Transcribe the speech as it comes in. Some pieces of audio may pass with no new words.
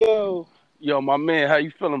Yo, my man, how you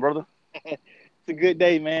feeling, brother? It's a good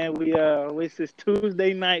day, man. It's this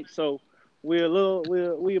Tuesday night, so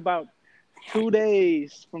we about 2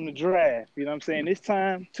 days from the draft. You know what I'm saying? This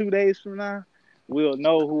time, 2 days from now, we'll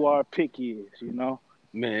know who our pick is. Man,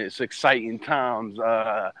 it's exciting times.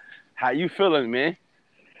 How you feeling, man?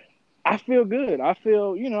 I feel good. I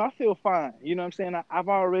feel fine. You know what I'm saying? I've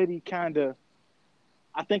already kind of.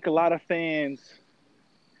 I think a lot of fans.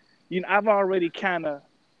 I've already kind of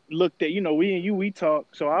looked at. We and you we talk,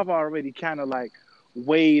 so I've already kind of like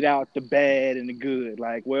weighed out the bad and the good.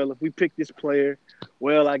 Like, well, if we pick this player,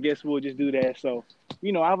 well, I guess we'll just do that. So,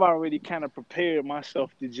 I've already kind of prepared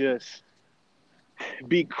myself to just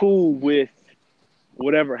be cool with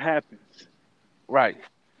whatever happens. Right,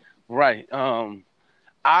 right.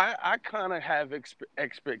 I kind of have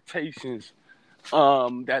expectations.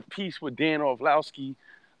 That piece with Dan Orlovsky,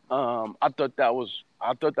 I thought that was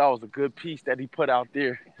a good piece that he put out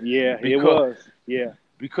there Yeah, it because was. Yeah,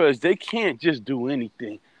 they can't just do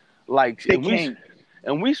anything. Like, they can't.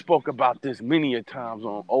 and we spoke about this many a times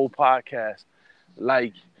on old podcasts.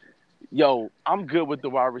 Like, yo, I'm good with the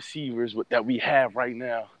wide receivers that we have right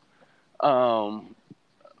now. Um,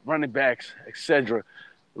 Running backs, etc.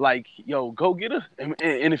 Like, yo, go get a.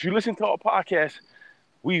 And if you listen to our podcast,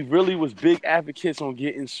 we really was big advocates on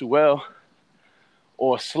getting Sewell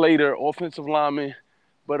or Slater, offensive lineman.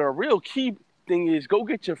 But a real key thing is go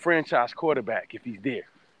get your franchise quarterback if he's there.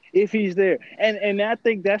 If he's there, and I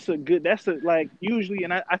think that's a good. That's a like usually,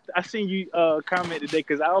 and I seen you comment today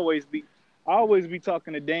because I always be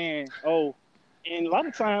talking to Dan. Oh, and a lot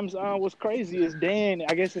of times, what's crazy is Dan.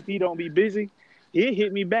 I guess if he don't be busy, he'll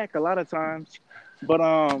hit me back a lot of times. But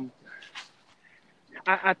I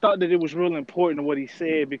thought that it was real important what he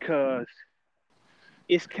said because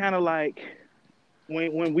it's kind of like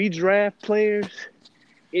when we draft players,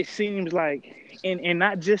 it seems like, and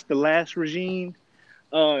not just the last regime,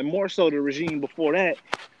 and more so the regime before that,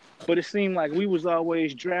 but it seemed like we was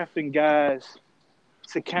always drafting guys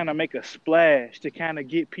to kind of make a splash, to kind of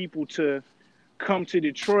get people to come to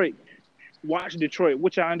Detroit, watch Detroit,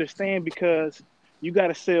 which I understand because you got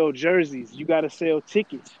to sell jerseys, you got to sell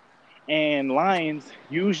tickets, and Lions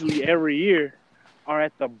usually every year are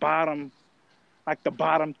at the bottom, like the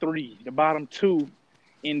bottom three, the bottom two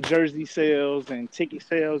in jersey sales and ticket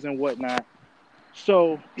sales and whatnot.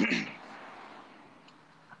 So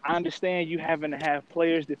I understand you having to have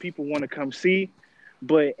players that people want to come see,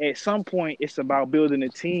 but at some point it's about building a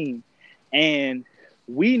team. And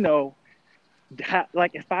we know,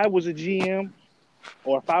 like if I was a GM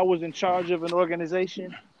or if I was in charge of an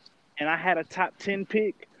organization and I had a top 10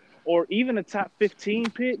 pick or even a top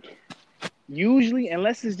 15 pick, usually,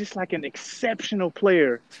 unless it's just like an exceptional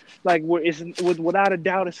player, like where it's without a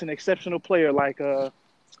doubt it's an exceptional player. Like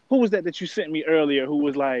who was that you sent me earlier? Who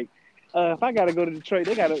was like, if I gotta go to Detroit,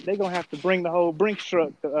 they gonna have to bring the whole Brinks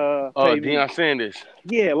truck to pay me. Deion Sanders.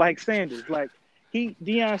 Yeah, like Sanders. Like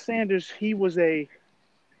Deion Sanders, he was a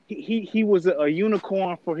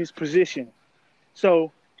unicorn for his position.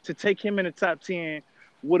 So to take him in the top 10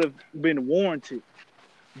 would have been warranted.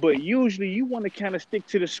 But usually you want to kind of stick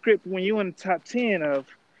to the script when you're in the top 10 of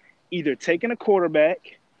either taking a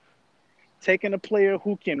quarterback, taking a player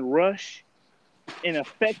who can rush and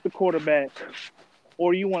affect the quarterback,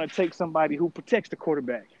 or you want to take somebody who protects the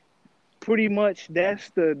quarterback. Pretty much that's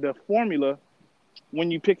the formula when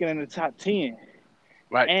you pick it in the top 10.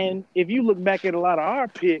 Right. And if you look back at a lot of our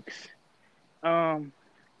picks, um,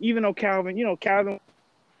 even though Calvin,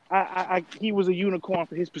 he was a unicorn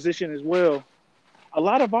for his position as well. A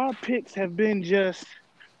lot of our picks have been just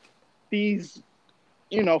these,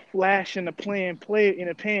 flash in the plan player in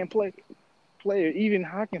a pan play player, even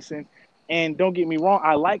Hawkinson. And don't get me wrong,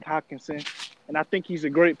 I like Hawkinson, and I think he's a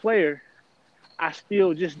great player. I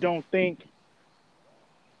still just don't think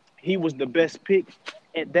he was the best pick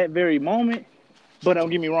at that very moment. But don't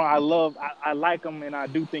get me wrong, I like him, and I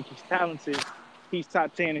do think he's talented. He's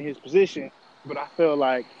top 10 in his position, but I feel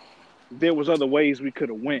like there was other ways we could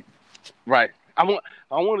have went. Right. I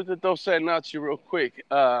wanted to throw something out to you real quick.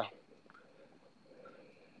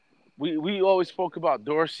 We always spoke about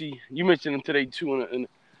Dorsey. You mentioned him today too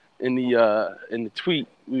in the tweet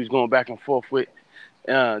we was going back and forth with.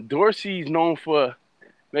 Dorsey's known for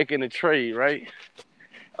making a trade, right?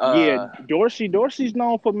 Yeah, Uh, Dorsey's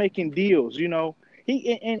known for making deals.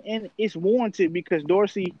 He and it's warranted because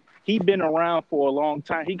Dorsey he been around for a long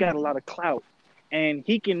time. He got a lot of clout, and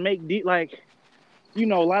he can make like a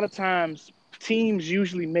lot of times teams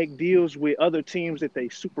usually make deals with other teams that they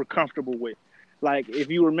super comfortable with. Like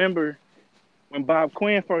if you remember when Bob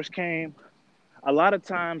Quinn first came, a lot of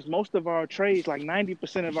times most of our trades, like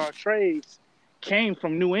 90% of our trades, came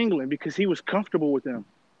from New England because he was comfortable with them.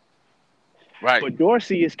 Right. But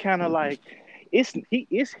Dorsey is kind of like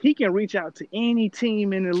he can reach out to any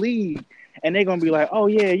team in the league, and they're gonna be like, oh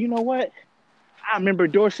yeah, you know what? I remember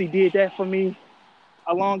Dorsey did that for me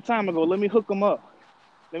a long time ago. Let me hook him up.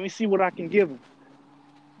 Let me see what I can give him.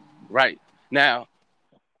 Right. Now,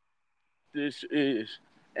 this is,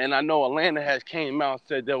 and I know Atlanta has came out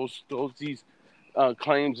and said these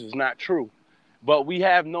claims is not true, but we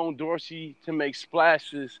have known Dorsey to make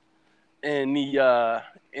splashes in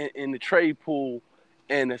the trade pool,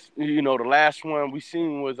 and the last one we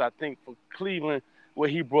seen was, I think, for Cleveland, where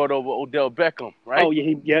he brought over Odell Beckham, right? Oh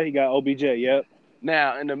yeah, he got OBJ. Yep.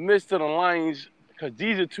 Now, in the midst of the Lions, because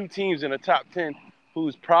these are two teams in the top 10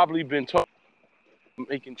 who's probably been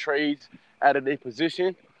making trades out of their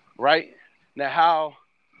position, right? Now, how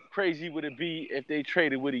crazy would it be if they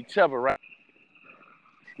traded with each other, right?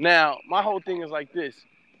 Now, my whole thing is like this.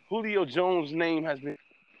 Julio Jones' name has been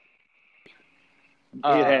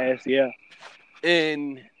It has, yeah.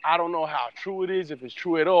 and I don't know how true it is, if it's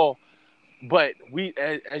true at all, but we,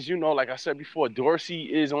 as you know, like I said before, Dorsey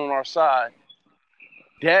is on our side.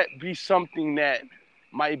 That be something that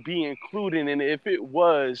might be included, and if it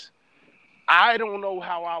was, I don't know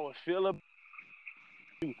how I would feel about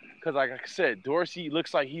it, because like I said, Dorsey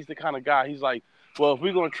looks like he's the kind of guy, he's like, well, if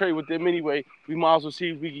we're going to trade with them anyway, we might as well see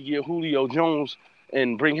if we can get Julio Jones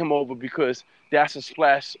and bring him over, because that's a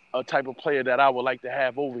splash type of player that I would like to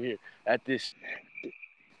have over here at this.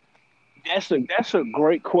 That's a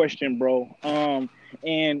great question, bro.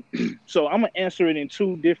 And so I'm gonna answer it in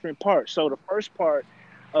two different parts. So the first part,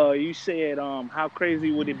 you said, how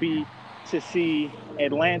crazy would it be to see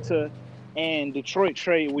Atlanta and Detroit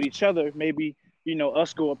trade with each other? Maybe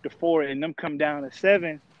us go up to 4 and them come down to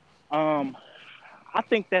 7. Um, I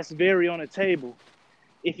think that's very on the table.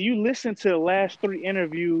 If you listen to the last 3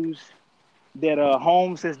 interviews that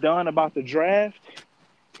Holmes has done about the draft,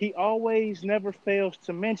 he always never fails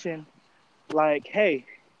to mention, like, hey,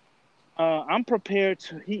 I'm prepared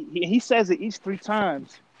to. He says it each 3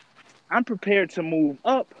 times. I'm prepared to move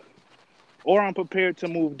up, or I'm prepared to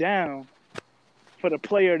move down for the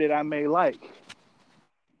player that I may like.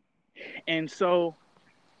 And so,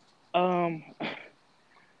 um,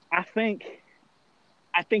 I think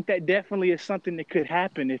that definitely is something that could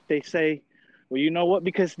happen if they say, well, you know what?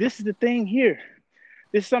 Because this is the thing here.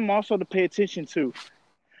 This is something also to pay attention to.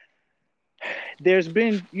 There's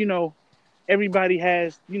been, everybody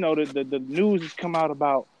has, the news has come out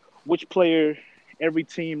about which player every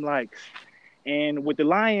team likes. And with the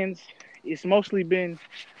Lions, it's mostly been,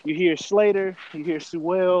 you hear Slater, you hear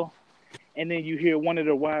Sewell, and then you hear one of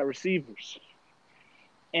the wide receivers.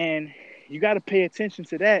 And you got to pay attention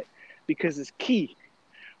to that because it's key.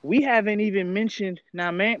 We haven't even mentioned,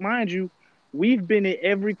 now, mind you, we've been at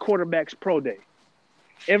every quarterback's pro day.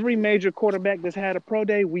 Every major quarterback that's had a pro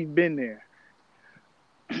day, we've been there.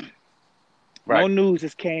 Right. No news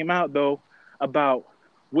has came out, though, about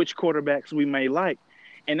which quarterbacks we may like.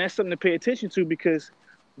 And that's something to pay attention to, because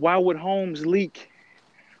why would Holmes leak?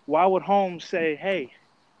 Why would Holmes say, hey,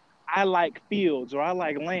 I like Fields, or I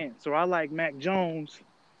like Lance, or I like Mac Jones,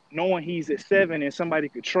 knowing he's at 7 and somebody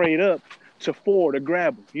could trade up to 4 to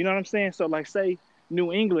grab him? You know what I'm saying? So, like, say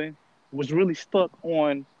New England was really stuck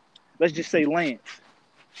on, let's just say, Lance.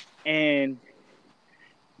 And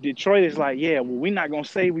Detroit is like, yeah, well, we're not going to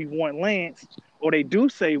say we want Lance, or they do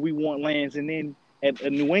say we want Lance, and then at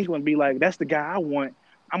New England be like, that's the guy I want.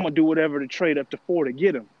 I'm going to do whatever to trade up to 4 to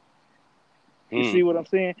get him. You see what I'm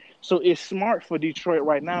saying? So it's smart for Detroit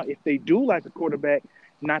right now, if they do like a quarterback,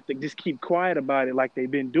 not to just keep quiet about it like they've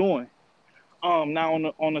been doing. Now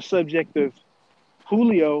on the subject of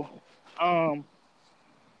Julio, I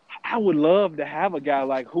would love to have a guy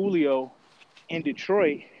like Julio in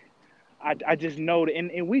Detroit. I just know that,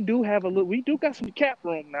 and we do got some cap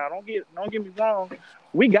room now. Don't get me wrong,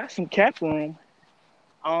 we got some cap room.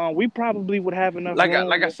 We probably would have enough room.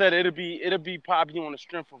 Like I said, it'll be probably on the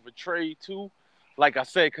strength of a trade too. Like I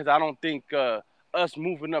said, because I don't think us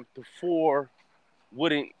moving up to 4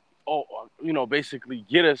 wouldn't, basically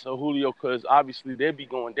get us a Julio, because obviously they'd be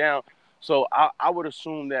going down. So I would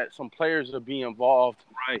assume that some players will be involved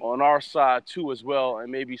on our side too as well,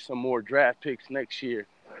 and maybe some more draft picks next year.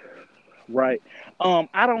 Right.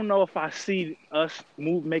 I don't know if I see us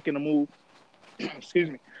making a move, excuse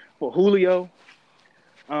me, for Julio.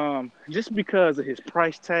 Just because of his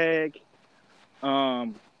price tag.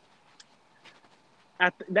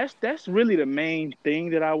 That's really the main thing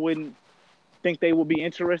that I wouldn't think they would be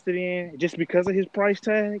interested in, just because of his price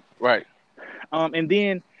tag. Right. And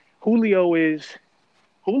then Julio,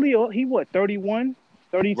 he what, 31,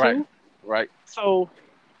 32? Right. So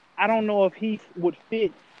I don't know if he would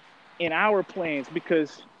fit in our plans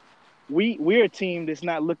because we're a team that's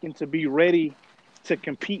not looking to be ready to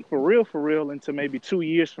compete for real until maybe 2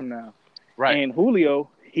 years from now. Right. And Julio,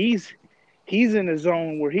 he's in a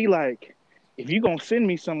zone where he like, if you're gonna send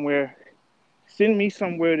me somewhere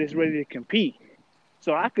that's ready to compete.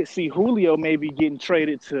 So I could see Julio maybe getting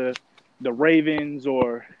traded to the Ravens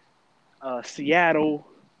or Seattle,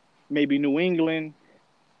 maybe New England.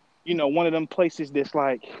 One of them places that's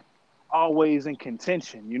like always in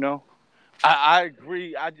contention. I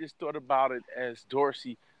agree. I just thought about it as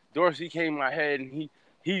Dorsey. Dorsey came in my head, and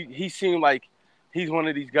he seemed like he's one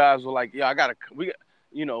of these guys who like, yeah, I gotta we got-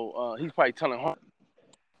 he's probably telling him,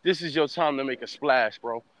 this is your time to make a splash,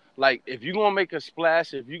 bro. Like if you're gonna make a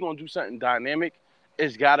splash, if you're gonna do something dynamic,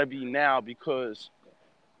 it's gotta be now because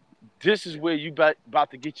this is where you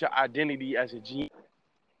about to get your identity as a GM.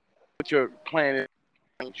 What your plan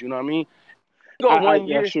is, you know what I mean? Go one I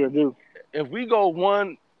year. sure do. If we go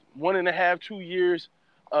 1.5, 2 years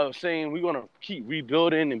of saying we're gonna keep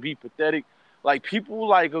rebuilding and be pathetic, like people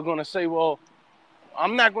like are gonna say, well,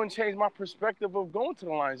 I'm not gonna change my perspective of going to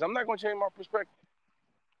the Lions. I'm not gonna change my perspective.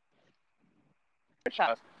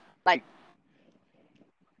 Like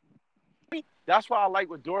that's why I like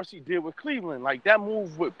what Dorsey did with Cleveland. Like that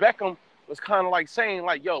move with Beckham was kind of like saying,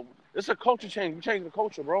 like, yo, it's a culture change. We changing the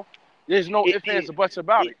culture, bro. There's no It ifs, ands, it or buts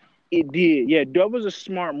about it, it. it did. Yeah, that was a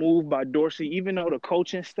smart move by Dorsey, even though the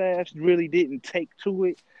coaching staff really didn't take to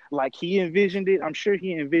it like he envisioned it. I'm sure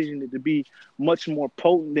he envisioned it to be much more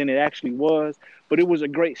potent than it actually was, but it was a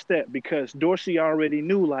great step because Dorsey already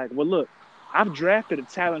knew, like, well, look, I've drafted a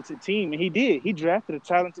talented team, and he did. He drafted a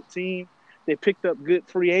talented team. They picked up good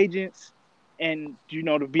free agents, and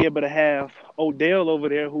to be able to have Odell over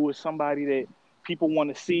there, who is somebody that people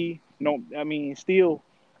want to see. No, I mean, still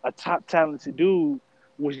a top talented dude,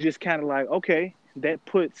 was just kind of like, okay, that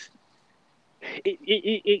puts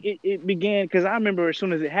it began because I remember as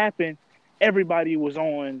soon as it happened, everybody was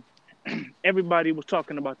on, everybody was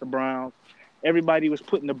talking about the Browns, everybody was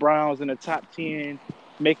putting the Browns in the top 10,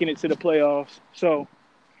 making it to the playoffs. So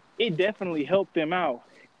it definitely helped them out,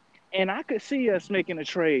 and I could see us making a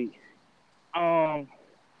trade. Um,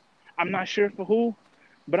 I'm not sure for who,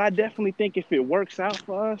 but I definitely think if it works out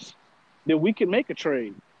for us, then we could make a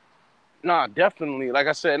trade. Nah, definitely. Like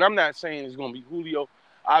I said, and I'm not saying it's gonna be Julio.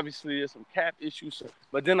 Obviously, there's some cap issues,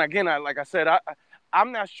 but then again, like I said,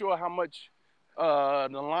 I'm not sure how much the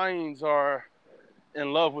Lions are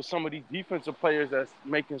in love with some of these defensive players that's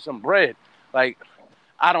making some bread. Like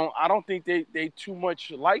I don't think they too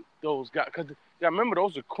much like those guys because remember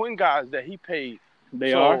those are Quinn guys that he paid.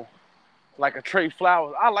 They are. So like a Trey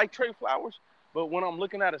Flowers, I like Trey Flowers, but when I'm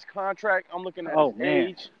looking at his contract, I'm looking at Oh man,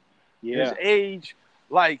 his yeah. age,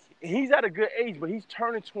 like he's at a good age, but he's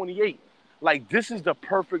turning 28. Like this is the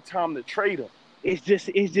perfect time to trade him. It's just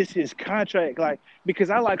his contract, like, because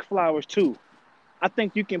I like Flowers too. I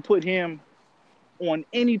think you can put him on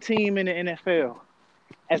any team in the NFL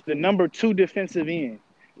as the number two defensive end,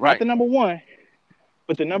 not Right. the number one,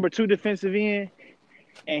 but the number two defensive end,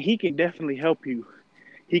 and he can definitely help you.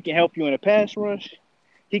 He can help you in a pass rush.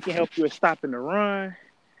 He can help you in stopping the run,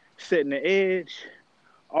 setting the edge,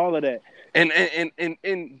 all of that.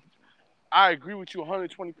 And I agree with you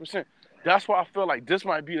 120%. That's why I feel like this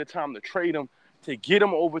might be the time to trade him to get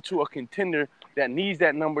him over to a contender that needs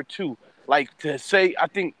that number two. Like to say, I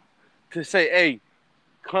think to say, hey,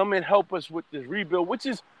 come and help us with this rebuild, which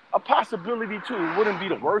is a possibility too. It wouldn't be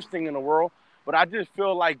the worst thing in the world, but I just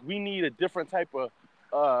feel like we need a different type of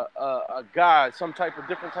a guy, some type of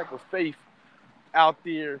different type of faith out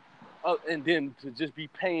there, and then to just be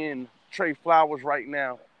paying Trey Flowers right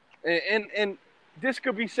now, and this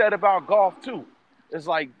could be said about Goff too. It's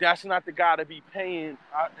like that's not the guy to be paying,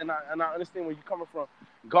 and I understand where you're coming from.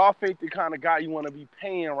 Goff ain't the kind of guy you want to be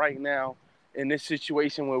paying right now in this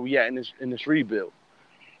situation where we at in this rebuild.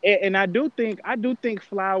 And I do think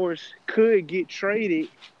Flowers could get traded.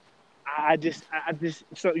 I just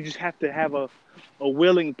so you just have to have a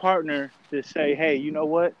willing partner to say, hey, you know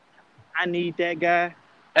what? I need that guy.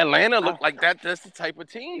 Atlanta I, look like that. That's the type of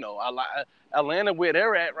team though. I like Atlanta where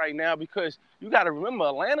they're at right now because you got to remember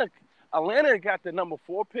Atlanta got the number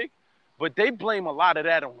 4 pick, but they blame a lot of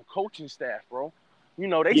that on the coaching staff, bro. They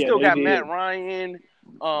yeah, still they got Matt did. Ryan.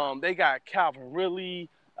 They got Calvin Ridley,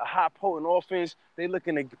 a high potent offense. They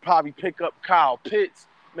looking to probably pick up Kyle Pitts,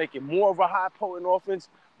 make it more of a high potent offense,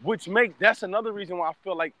 which that's another reason why I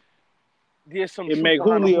feel like there's some It truth make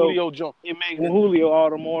behind the Julio. Julio Jones. It make Julio all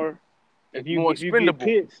the more. If you More if you get expendable.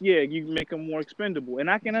 Pitts, yeah, you make him more expendable, and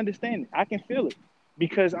I can understand it. I can feel it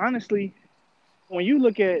because honestly, when you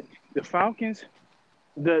look at the Falcons,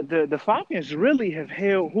 the Falcons really have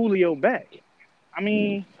held Julio back. I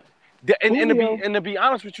mean, And Julio, to be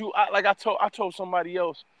honest with you, I told somebody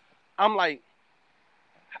else, I'm like,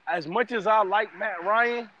 as much as I like Matt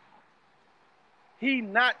Ryan, he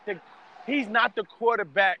not the he's not the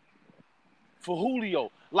quarterback for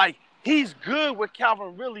Julio. Like, he's good with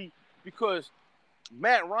Calvin Ridley because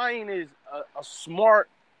Matt Ryan is a smart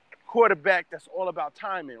quarterback that's all about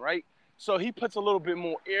timing, right? So he puts a little bit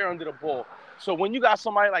more air under the ball. So when you got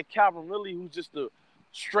somebody like Calvin Ridley who's just a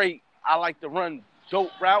straight, I like to run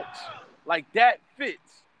dope routes, like that fits.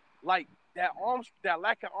 Like that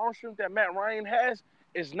lack of arm strength that Matt Ryan has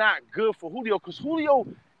is not good for Julio because Julio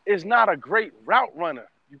is not a great route runner.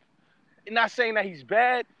 I'm not saying that he's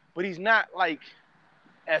bad, but he's not like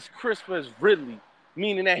as crisp as Ridley,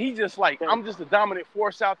 meaning that he just like, I'm just a dominant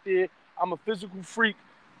force out there. I'm a physical freak.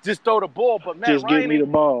 Just throw the ball. But just give me the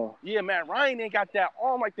ball. Yeah, Matt Ryan ain't got that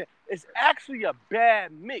arm like that. It's actually a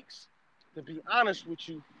bad mix, to be honest with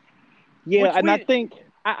you. Yeah, and I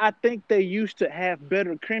think they used to have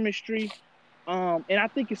better chemistry. And I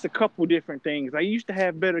think it's a couple different things. They used to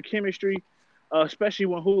have better chemistry, especially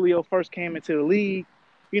when Julio first came into the league.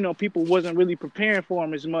 You know, people wasn't really preparing for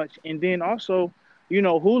him as much. And then also, you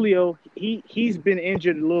know, Julio, he's been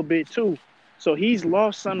injured a little bit too. So he's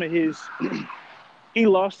lost some of his he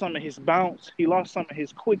lost some of his bounce. He lost some of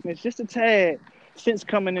his quickness just a tad since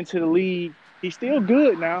coming into the league. He's still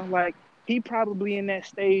good now. Like, he probably in that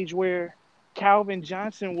stage where Calvin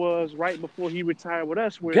Johnson was right before he retired with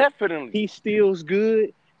us, where Definitely. he still's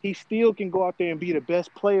good. He still can go out there and be the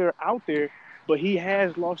best player out there, but he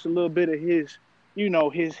has lost a little bit of his, you know,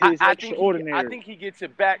 his I extraordinary. think he gets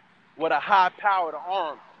it back with a high-powered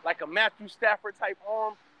arm, like a Matthew Stafford type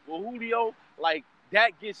arm with Julio. Like,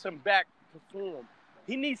 that gets him back to form.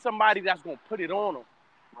 He needs somebody that's gonna put it on him.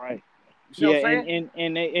 Right. You see Yeah, what I'm saying?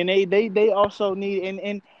 and they also need,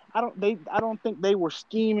 and I don't think they were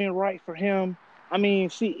scheming right for him. I mean,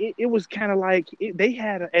 see, it was kind of like they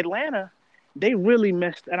had Atlanta. They really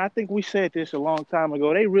messed, and I think we said this a long time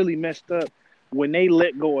ago. They really messed up when they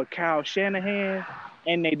let go of Kyle Shanahan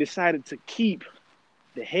and they decided to keep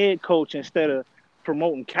the head coach instead of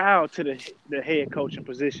promoting Kyle to the head coaching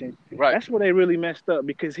position. Right. That's where they really messed up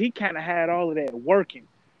because he kind of had all of that working,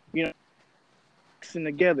 you know, mixing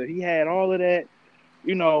together. He had all of that.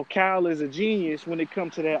 You know, Kyle is a genius when it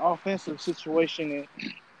comes to that offensive situation,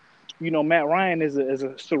 and you know, Matt Ryan is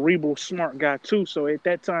a cerebral, smart guy too. So at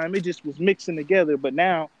that time, it just was mixing together. But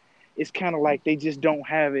now, it's kind of like they just don't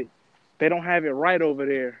have it. They don't have it right over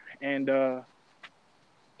there, and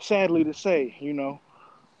sadly to say, you know.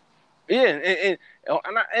 Yeah,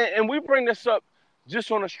 and we bring this up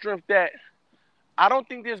just on the strength that I don't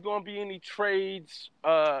think there's going to be any trades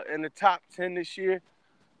in the top 10 this year.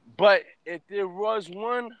 But if there was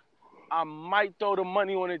one, I might throw the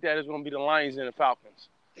money on it that it's going to be the Lions and the Falcons.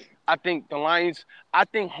 I think the Lions. I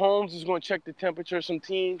think Holmes is going to check the temperature of some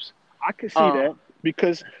teams. I could see that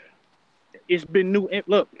because it's been new.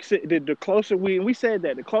 Look, the closer we said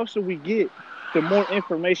that the closer we get, the more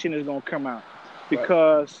information is going to come out.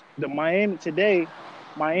 Because Miami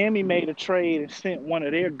made a trade and sent one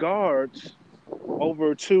of their guards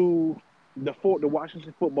over to the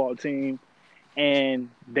Washington football team, and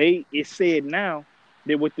it said now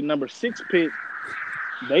that with the number 6 pick,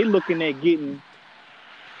 they looking at getting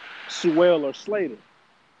Sewell or Slater.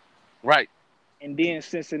 Right. And then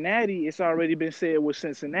Cincinnati, it's already been said with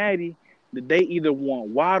Cincinnati that they either want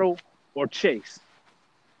Waddle or Chase.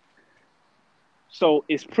 So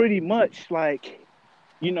it's pretty much like,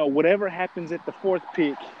 you know, whatever happens at the 4th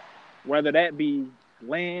pick, whether that be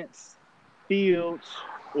Lance, Fields,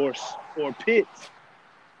 or Pitts,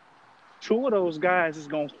 2 of those guys is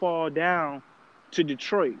going to fall down to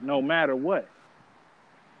Detroit no matter what.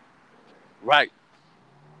 Right.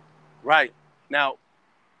 Right. Now,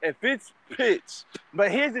 if it's Pitts,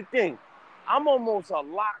 but here's the thing. I'm almost a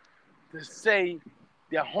lock to say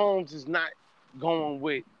that Holmes is not going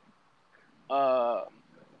with a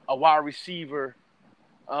wide receiver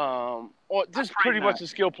or just pretty much a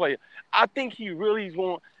skill player. I think he really is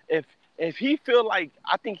going. If he feel like,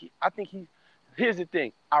 I think he. Here's the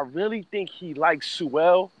thing. I really think he likes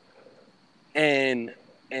Sewell and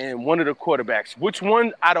one of the quarterbacks. Which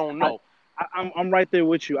one? I don't know. I'm right there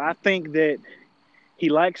with you. I think that he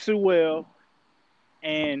likes Sewell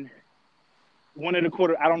and one of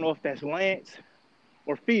the I don't know if that's Lance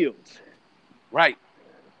or Fields. Right.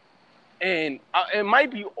 And it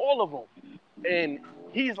might be all of them. And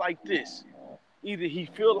he's like this. Either he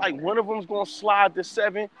feel like one of them's going to slide to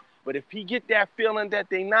 7, but if he get that feeling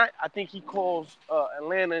that they not, I think he calls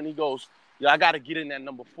Atlanta and he goes, "Yeah, I got to get in that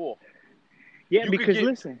number 4." Yeah, because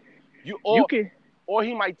listen, or or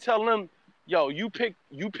he might tell them, yo, you pick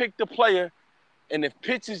the player, and if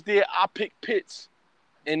Pitts is there, I pick Pitts,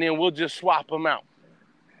 and then we'll just swap them out.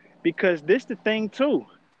 Because this the thing too.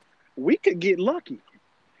 We could get lucky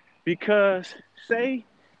because say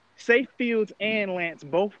Fields and Lance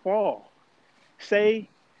both fall. Say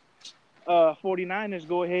 49ers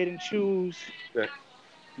go ahead and choose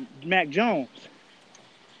Mac Jones.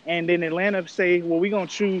 And then Atlanta say, well, we're going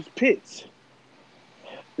to choose Pitts.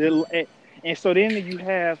 And so then you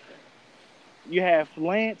have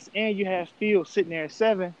Lance and you have Fields sitting there at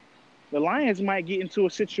 7. The Lions might get into a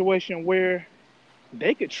situation where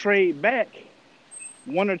they could trade back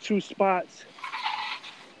 1 or 2 spots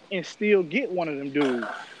and still get one of them dudes.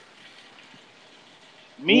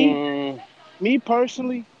 Me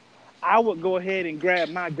personally, I would go ahead and grab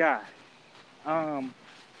my guy. The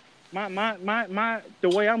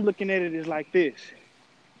way I'm looking at it is like this.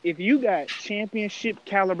 If you got championship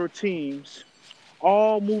caliber teams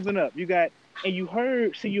all moving up, you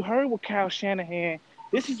heard with Kyle Shanahan,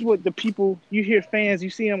 this is what the people, you hear fans, you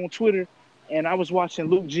see them on Twitter, and I was watching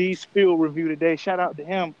Luke G's field review today. Shout out to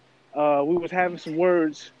him. We was having some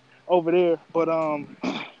words over there, but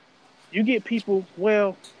you get people,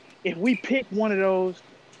 well, if we pick one of those,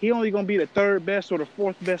 he only going to be the 3rd best or the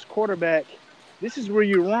 4th best quarterback. This is where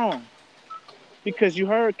you're wrong. Because you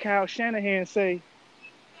heard Kyle Shanahan say,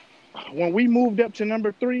 when we moved up to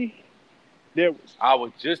number 3, I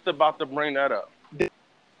was just about to bring that up.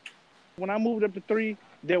 When I moved up to 3,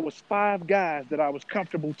 there was 5 guys that I was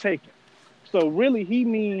comfortable taking. So really he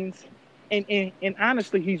means, and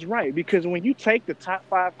honestly, he's right. Because when you take the top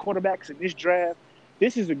 5 quarterbacks in this draft,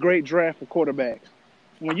 this is a great draft for quarterbacks.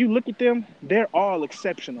 When you look at them, they're all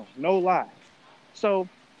exceptional, no lie. So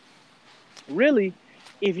really,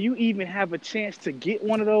 if you even have a chance to get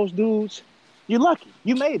one of those dudes, you're lucky.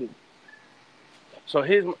 You made it. So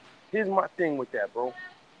here's my thing with that, bro.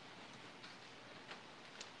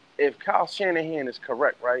 If Kyle Shanahan is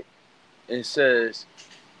correct, right, and says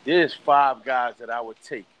there's 5 guys that I would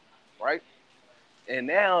take, right? And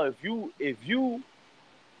now if you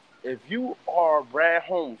are Brad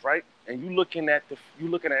Holmes, right, and you looking at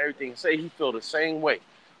everything and say he feel the same way,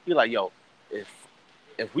 he like, yo,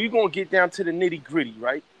 if we gonna get down to the nitty gritty,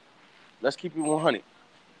 right? Let's keep it 100.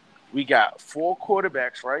 We got 4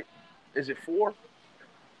 quarterbacks, right? Is it 4?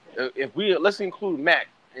 Let's include Mac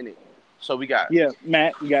in it. So we got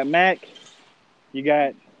Mac. You got Mac. You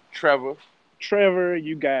got Trevor.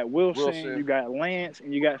 You got Wilson. You got Lance,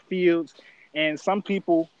 and you got Fields. And some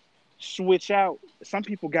people switch out. Some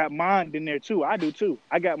people got Mond in there too. I do too.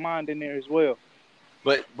 I got Mond in there as well.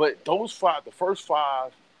 But those 5, the first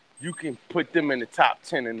 5, you can put them in the top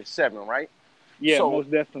 10 and the 7, right? Yeah, so,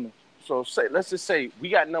 most definitely. So let's just say we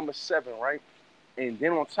got number 7, right? And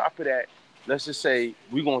then on top of that, let's just say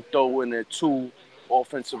we're gonna throw in the 2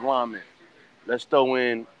 offensive linemen. Let's throw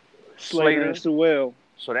in Slater and Sewell.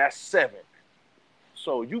 So that's 7.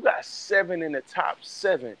 So you got 7 in the top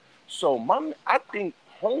 7. So I think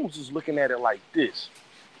Holmes is looking at it like this.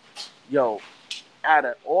 Yo, out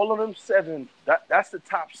of all of them 7, that's the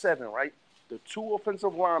top 7, right? The 2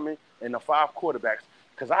 offensive linemen and the 5 quarterbacks.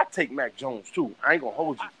 Because I take Mac Jones too. I ain't gonna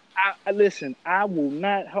hold you. Listen, I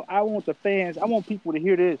want the fans, I want people to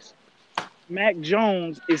hear this. Mac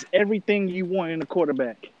Jones is everything you want in a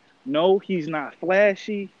quarterback. No, he's not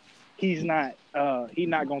flashy. He's not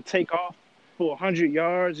gonna take off for 100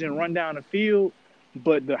 yards and run down the field.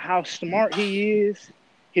 But how smart he is,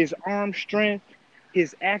 his arm strength,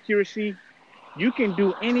 his accuracy, you can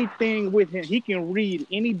do anything with him. He can read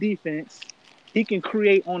any defense. He can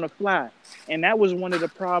create on the fly. And that was one of the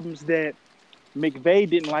problems that McVay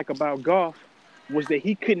didn't like about Goff, was that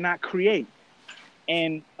he could not create.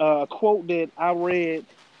 And a quote that I read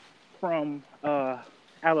from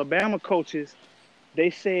Alabama coaches, they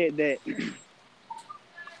said that,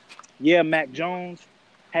 yeah, Mac Jones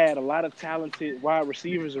had a lot of talented wide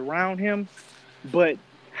receivers around him, but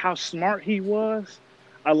how smart he was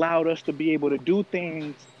allowed us to be able to do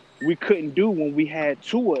things we couldn't do when we had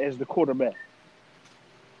Tua as the quarterback.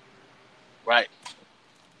 Right.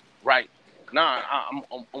 Nah,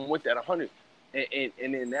 I'm with that 100.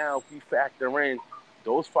 And then now if we factor in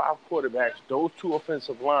those 5 quarterbacks, those 2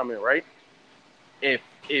 offensive linemen, right? If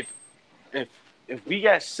we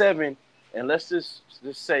got 7, and let's just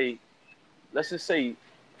say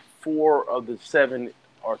 4 of the 7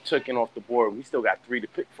 are taken off the board, we still got 3 to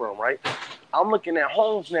pick from, right? I'm looking at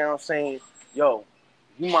Holmes now saying, yo,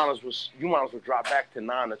 you might as well drop back to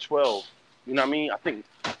 9 or 12. You know what I mean? I think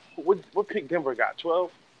what pick Denver got?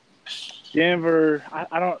 12? Denver,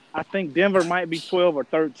 I think Denver might be 12 or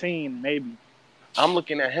 13, maybe. I'm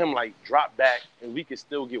looking at him like drop back, and we could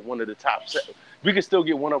still get one of the top 7. We could still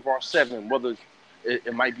get one of our 7, whether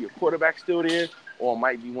it might be a quarterback still there, or it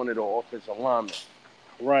might be one of the offensive linemen.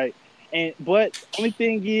 Right. But only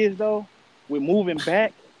thing is though, with moving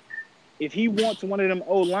back, if he wants one of them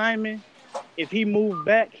old linemen, if he moves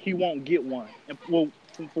back, he won't get one. And well,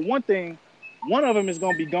 for one thing, one of them is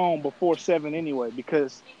gonna be gone before 7 anyway,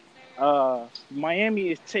 because Miami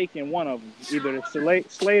is taking one of them, either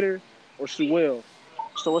Slater or Sewell.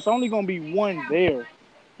 So it's only gonna be one there.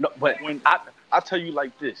 No, but When I tell you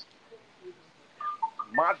like this: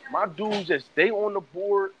 my dudes that stay on the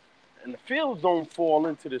board, and the Fields don't fall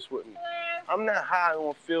into this with me. I'm not high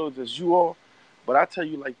on Fields as you are, but I tell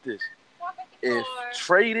you like this: if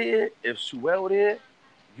Trey there, if Sewell there,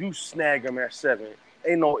 you snag them at 7.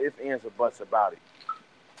 Ain't no ifs, ands, or buts about it.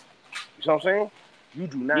 You know what I'm saying? You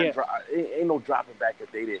do not yeah, drop. Ain't no dropping back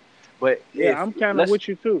if they did. But yeah, I'm kind of with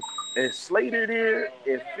you too. if Slater there,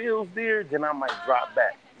 if Fields there, then I might drop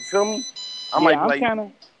back. You feel me? I Yeah, might be I'm like, kind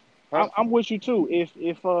of huh? I'm with you too.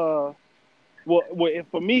 If for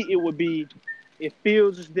me it would be if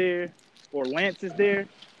Fields is there or Lance is there,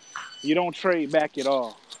 you don't trade back at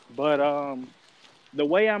all. But the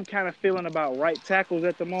way I'm kind of feeling about right tackles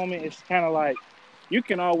at the moment, it's kind of like you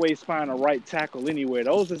can always find a right tackle anywhere.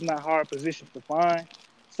 Those is not hard positions to find.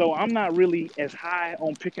 So I'm not really as high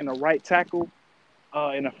on picking a right tackle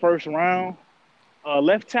in the first round.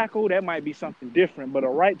 Left tackle, that might be something different, but a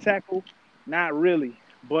right tackle, not really.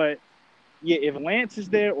 But yeah, if Lance is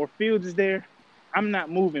there or Fields is there, I'm not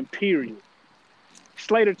moving. Period.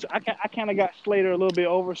 Slater, I kind of got Slater a little bit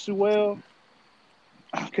over Sewell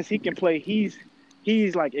because he can play. He's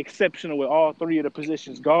like exceptional with all 3 of the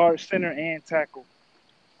positions: guard, center, and tackle.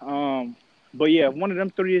 Um, but yeah, if one of them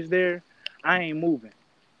 3 is there, I ain't moving.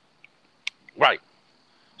 Right.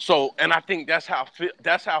 So, and I think that's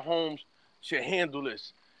how Holmes should handle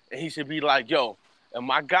this, and he should be like, "Yo, if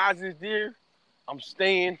my guys is there, I'm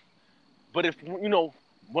staying. But if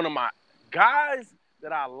one of my guys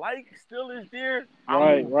that I like still is there, I'll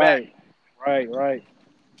Right, move back, right, right.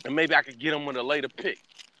 and maybe I could get him with a later pick.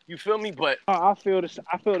 You feel me? But I feel this.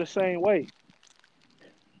 I feel the same way.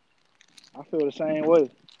 I feel the same way. If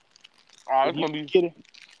it's you gonna can be. get it,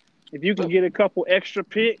 if you can get a couple extra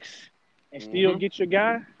picks and still Mm-hmm. get your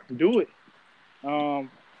guy, do it. Um,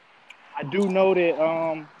 I do know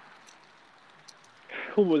that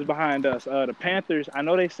who was behind us? The Panthers. I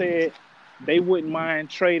know they said they wouldn't mind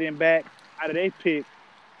trading back out of their pick.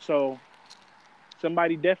 So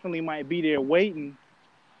somebody definitely might be there waiting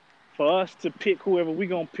for us to pick whoever we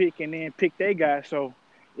gonna pick and then pick their guy. So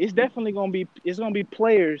it's gonna be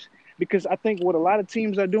players because I think what a lot of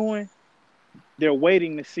teams are doing, they're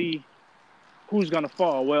waiting to see who's gonna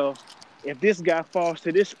fall. Well, if this guy falls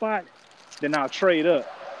to this spot, then I'll trade up.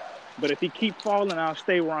 But if he keep falling, I'll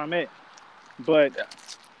stay where I'm at. But Yeah.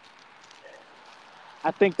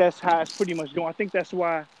 I think that's how it's pretty much going. I think that's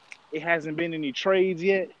why it hasn't been any trades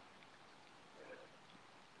yet.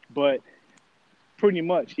 But pretty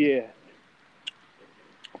much, yeah.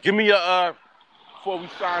 Give me a before we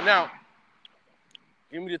sign out.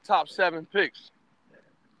 Give me the top 7 picks.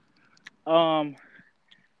 Um,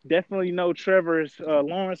 definitely know Trevor's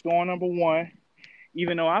Lawrence going number 1.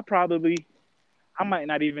 Even though I might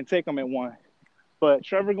not even take him at 1. But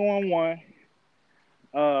Trevor going 1.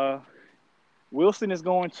 Uh, Wilson is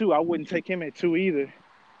going 2. I wouldn't take him at 2 either.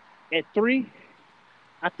 At 3,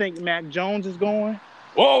 I think Mac Jones is going.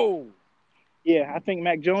 Whoa. Yeah, I think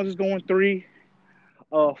Mac Jones is going 3.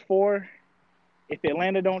 4, if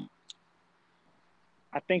Atlanta don't,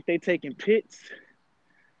 I think they taking Pitts.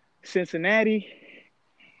 Cincinnati,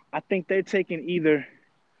 I think they're taking either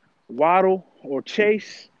Waddle or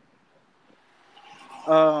Chase.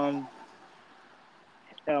 Um,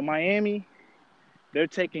 Miami, they're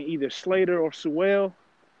taking either Slater or Sewell.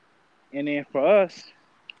 And then for us,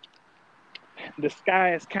 the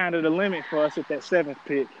sky is kind of the limit for us at that 7th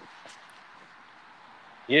pick.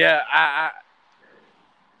 Yeah, I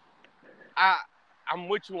I'm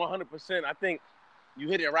with you 100%. I think you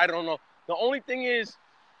hit it right on the only thing is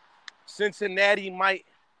Cincinnati might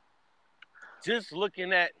just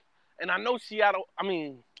looking at, and I know Seattle. I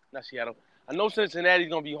mean, not Seattle. I know Cincinnati's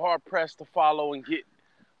gonna be hard pressed to follow and get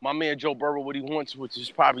my man Joe Burrow what he wants, which is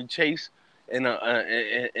probably Chase and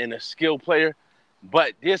a skill player.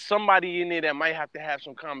 But there's somebody in there that might have to have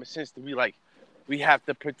some common sense to be like, we have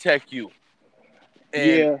to protect you. And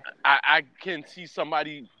Yeah, I can see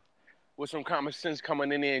somebody with some common sense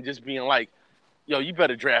coming in there and just being like, yo, you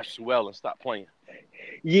better draft well and stop playing.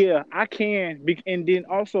 yeah, I can. And then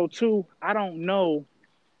also too, I don't know.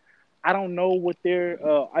 I don't know what their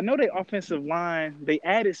I know their offensive line, they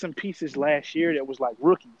added some pieces last year that was like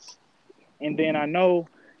rookies. And then I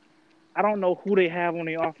don't know who they have on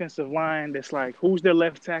the offensive line that's like who's their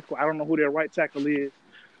left tackle. I don't know who their right tackle is.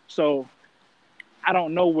 So I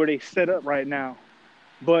don't know where they set up right now.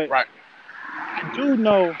 But Right. I do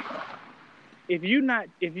know if you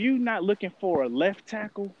not looking for a left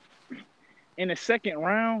tackle in the second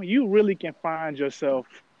round, you really can find yourself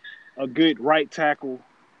a good right tackle,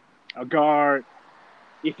 a guard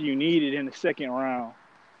if you need it in the second round.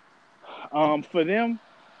 For them,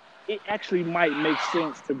 it actually might make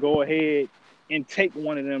sense to go ahead and take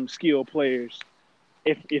one of them skilled players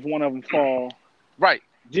if one of them fall, Right.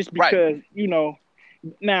 just Right. because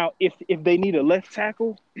now if they need a left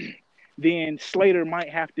tackle, then Slater might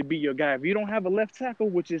have to be your guy. If you don't have a left tackle,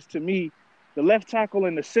 which is to me, the left tackle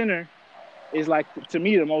and the center is like to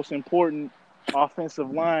me the most important offensive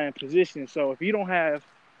line position. So if you don't have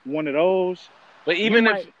one of those, But you even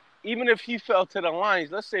if might even if he fell to the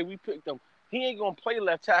Lions, let's say we picked him, he ain't gonna play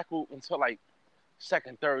left tackle until like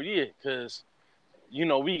second, third year, because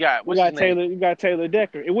we got we what's his got name. Taylor, you got Taylor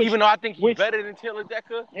Decker, Even though I think he which better than Taylor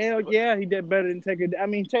Decker, hell but yeah, he did better than Taylor. I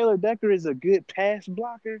mean, Taylor Decker is a good pass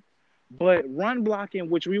blocker, but run blocking,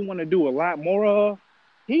 which we want to do a lot more of,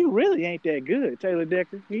 he really ain't that good. Taylor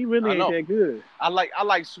Decker, he really I ain't know that good. I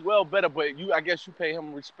like Sewell better, but I guess you pay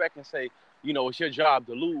him respect and say, it's your job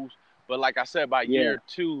to lose. But like I said, by Yeah, year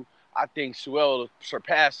two, I think Sewell will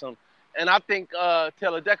surpass him, and I think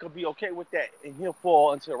Taylor Decker will be okay with that, and he'll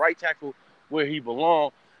fall into the right tackle where he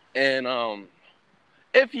belongs. And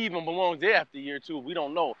if he even belongs there after year two, we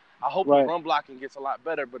don't know. I hope his right. run blocking gets a lot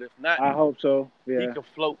better, but if not, I hope so. he Yeah, could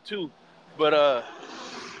float too. But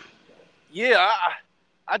yeah,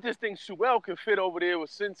 I just think Sewell could fit over there with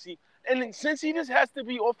Cincy, and then Cincy just has to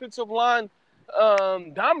be offensive line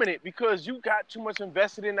dominant because you got too much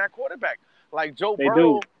invested in that quarterback. Like Joe they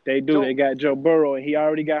do. Burrow, They do. Joe, They got Joe Burrow, and he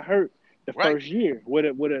already got hurt the right? first year with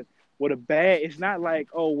a bad. It's not like,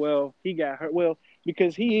 oh well, he got hurt. Well,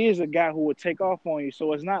 because he is a guy who would take off on you,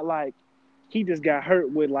 so it's not like he just got hurt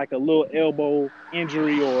with like a little elbow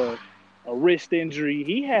injury or a wrist injury.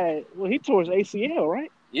 He tore his ACL,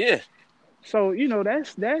 right? Yeah, So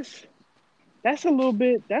that's a little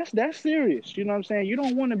bit that's serious. You know what I'm saying? You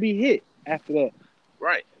don't want to be hit after that.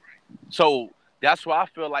 right. So that's why I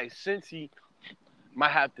feel like Cincy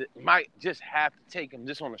might just have to take him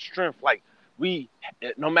just on the strength. Like we,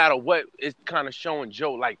 no matter what, it's kind of showing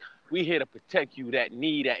Joe like we here to protect you. That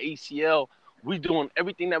knee, that ACL, we doing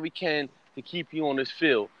everything that we can to keep you on this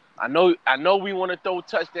field. I know, we want to throw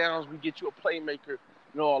touchdowns. We get you a playmaker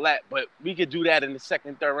and all that, but we could do that in the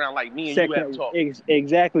second, third round, like me and you have Second, talked.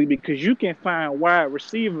 exactly, because you can find wide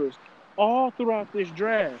receivers all throughout this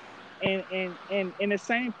draft, and the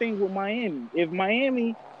same thing with Miami. If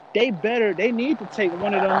Miami, they need to take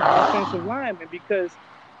one of them offensive linemen because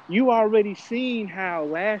you already seen how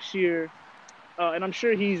last year, and I'm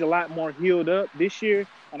sure he's a lot more healed up this year,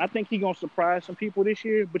 and I think he's gonna surprise some people this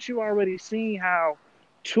year. But you already seen how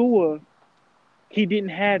Tua, he didn't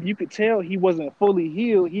have, you could tell he wasn't fully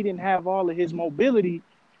healed. He didn't have all of his mobility,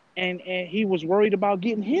 and he was worried about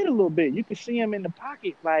getting hit a little bit. You could see him in the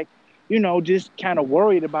pocket, like, just kind of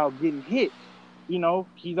worried about getting hit.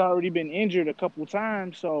 He's already been injured a couple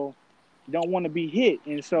times, so don't want to be hit.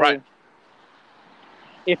 And Right, so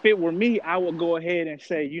if it were me, I would go ahead and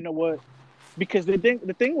say, you know what? Because the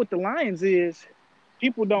thing with the Lions is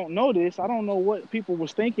people don't know this. I don't know what people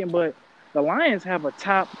was thinking, but the Lions have a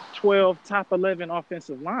top 12, top 11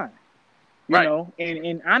 offensive line. right,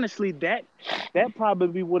 And honestly, that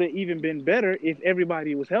probably would have even been better if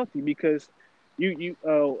everybody was healthy because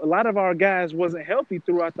a lot of our guys wasn't healthy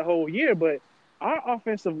throughout the whole year, but our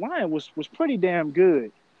offensive line was pretty damn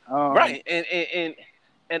good. Um, right.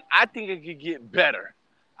 And I think it could get better.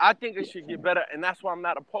 I think it should get better, and that's why I'm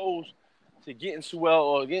not opposed to getting Sewell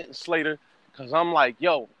or getting Slater, because I'm like,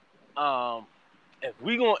 yo, um, if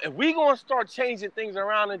we gonna start changing things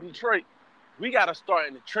around in Detroit, we gotta start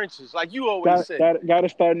in the trenches, like you always got say. got got to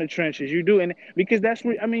start in the trenches. You do, and because that's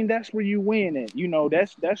where you win at.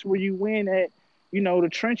 That's where you win at. The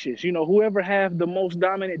trenches. Whoever have the most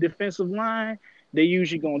dominant defensive line, they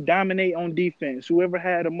usually gonna dominate on defense. Whoever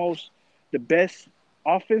had the best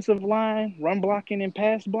offensive line, run blocking and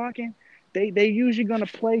pass blocking, they usually gonna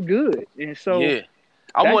play good. And so Yeah,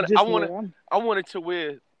 I that's want I just want where it. I'm. I want it to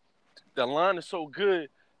where the line is so good.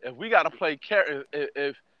 If we gotta play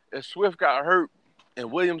if Swift got hurt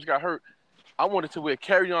and Williams got hurt, I want it to where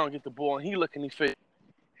carry on get the ball and he looking his fit.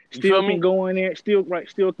 You feel Still can me? go in there, still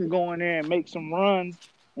can go in there and make some runs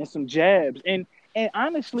and some jabs. And And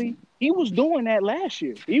honestly, he was doing that last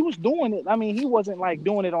year. He was doing it. I mean, he wasn't like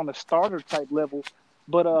doing it on a starter type level,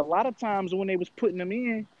 but a lot of times when they was putting him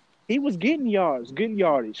in, he was getting yards, good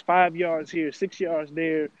yardage, 5 yards here, 6 yards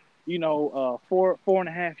there, four and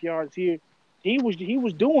a half yards here. He was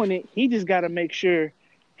doing it. He just got to make sure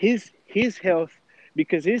his health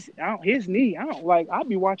because his knee. I don't like. I'll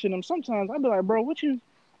be watching him sometimes. I'll be like, bro, what you?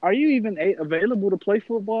 Are you even available to play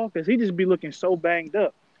football? Because he just be looking so banged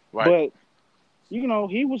up. Right. But he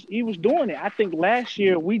was doing it. I think last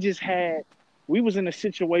year we was in a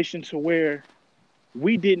situation to where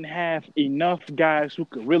we didn't have enough guys who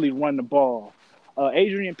could really run the ball.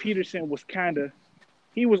 Adrian Peterson was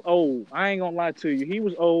he was old. I ain't gonna lie to you. He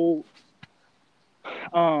was old.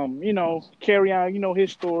 Carry on,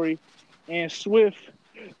 his story. And Swift,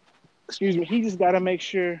 excuse me, he just got to make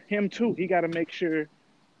sure him too. He got to make sure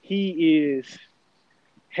he is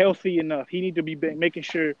healthy enough. He need to be making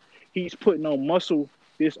sure he's putting on muscle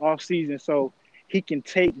this off season so he can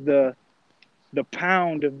take the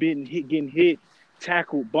pound of getting hit,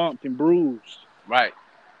 tackled, bumped, and bruised. Right.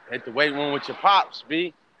 Hit the weight room with your pops,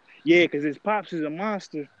 B. Yeah, because his pops is a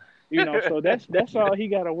monster. So that's all he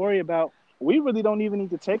got to worry about. We really don't even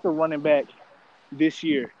need to take a running back this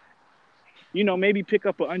year. Maybe pick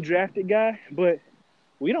up an undrafted guy, but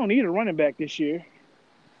we don't need a running back this year.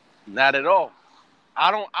 Not at all.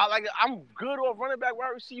 I'm good off running back, wide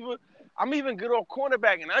receiver. I'm even good off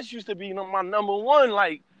cornerback, and that's used to be my number one.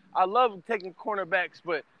 Like, I love taking cornerbacks,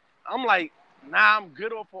 but I'm like, nah, I'm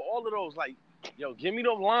good off for all of those. Like, yo, give me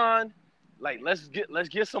the line. Like, let's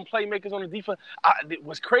get some playmakers on the defense.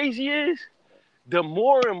 What's crazy is the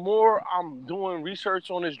more and more I'm doing research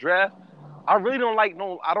on this draft, I really don't like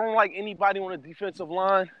I don't like anybody on the defensive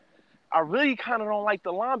line. I really kind of don't like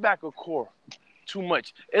the linebacker core too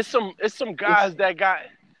much. It's some guys that got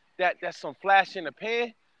that's some flash in the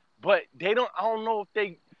pan, but I don't know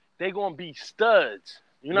if they gonna be studs.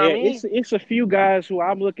 You know Yeah, what I mean? it's a few guys who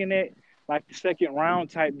I'm looking at, like the second round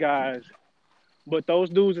type guys. But those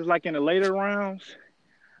dudes is like in the later rounds.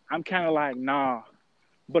 I'm kind of like, nah.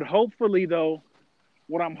 But hopefully, though,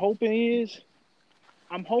 what I'm hoping is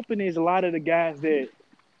a lot of the guys that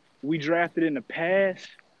we drafted in the past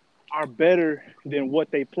are better than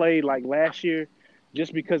what they played like last year,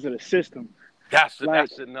 just because of the system. Like,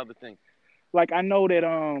 That's another thing. like I know that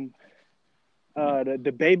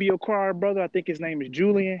the baby O'Connor brother, I think his name is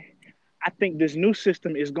Julian. I think this new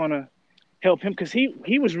system is gonna help him because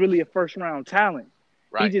he was really a first round talent.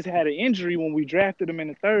 He Right, just had an injury when we drafted him in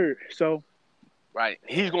the third. So right.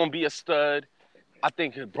 He's gonna be a stud. I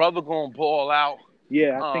think his brother gonna ball out.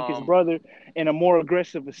 yeah, I think his Um, brother in a more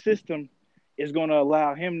aggressive system is gonna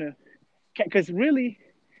allow him to. Because really,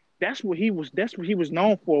 That's what he was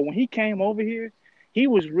known for when he came over here. He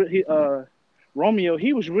was really Romeo.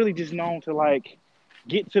 He was really just known to like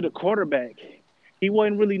get to the quarterback. He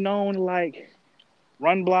wasn't really known to like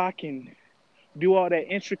run block and do all that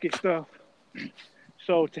intricate stuff.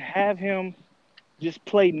 So to have him just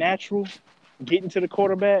play natural, getting to the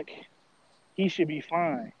quarterback, he should be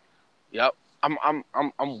fine. yep.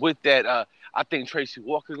 I'm with that. I think Tracy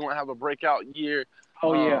Walker's gonna have a breakout year.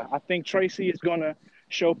 Oh yeah, I think Tracy is gonna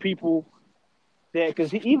show people that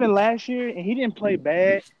because even last year and he didn't play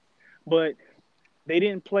bad, but they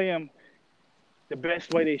didn't play him the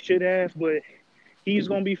best way they should have. But he's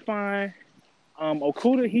gonna be fine.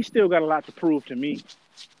 Okuda, he still got a lot to prove to me.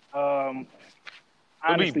 Um,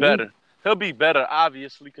 He'll be honestly, better. He'll be better,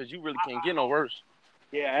 obviously, because you really can't get no worse.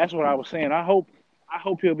 yeah, that's what I was saying. I hope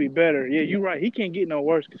he'll be better. Yeah, you're right. He can't get no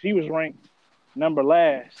worse because he was ranked number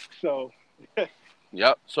last. So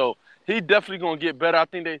Yep. So he definitely gonna get better. I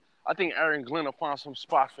think Aaron Glenn will find some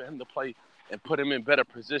spots for him to play and put him in better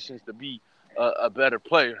positions to be a better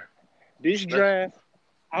player. this Especially, draft,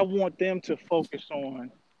 I want them to focus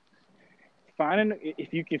on finding.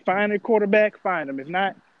 If you can find a quarterback, find him. If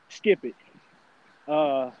not, skip it.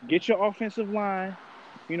 Get your offensive line.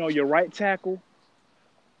 Your right tackle.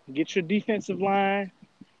 Get your defensive line.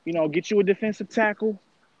 Get you a defensive tackle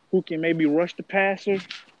who can maybe rush the passer.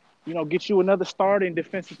 Get you another starting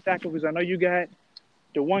defensive tackle because I know you got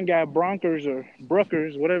the one guy Bronkers or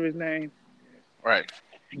Bruckers, whatever his name. right,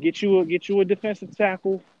 Get you a defensive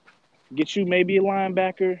tackle. Get you maybe a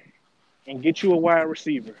linebacker and get you a wide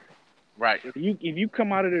receiver. right, If you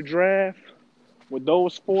come out of the draft with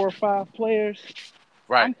those 4 or 5 players,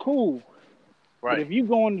 right, I'm cool. But right, if you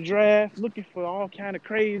go in the draft looking for all kind of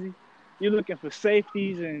crazy, you're looking for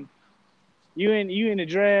safeties and you in the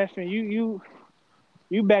draft and you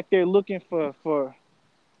back there looking for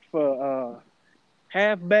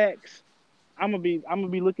halfbacks, I'm gonna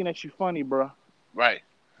be looking at you funny, bro. right.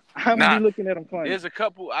 I'm gonna be Nah, looking at them funny. there's a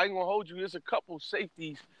couple. I ain't gonna hold you. There's a couple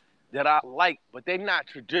safeties that I like, but they're not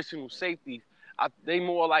traditional safeties. They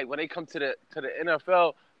more like when they come to the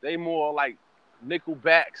NFL, they more like nickel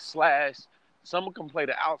back slash. Some of them play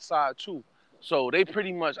the outside too. So they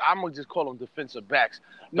pretty much. I'm gonna just call them defensive backs.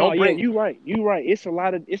 No, Don't yeah, bring you right. You right. It's a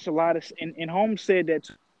lot of and Holmes said that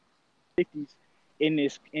 50s in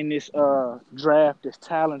this draft is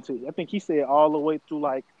talented. I think he said all the way through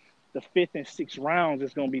like the fifth and sixth rounds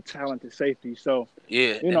is gonna be talented safety. So,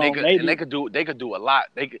 yeah, and they maybe could do a lot.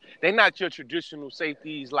 They're not your traditional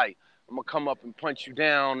safeties like I'm gonna come up and punch you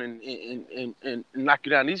down and knock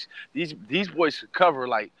you down. These boys could cover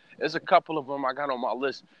like there's a couple of them I got on my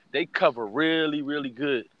list. They cover really really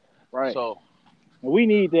good. right. So And we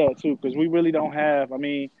need that too, because we really don't have. I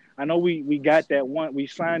mean, I know we got that one. We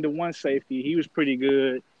signed the one safety. He was pretty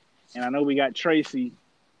good, and I know we got Tracy,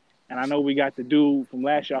 and I know we got the dude from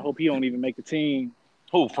last year. I hope he don't even make the team.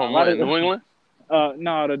 who A from lot what of New England?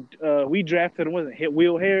 no, we drafted him. Wasn't hit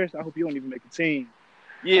Will Harris? I hope he don't even make the team.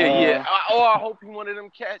 Yeah. Uh, I hope he one of them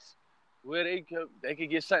cats where they could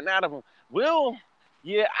get something out of him. Will,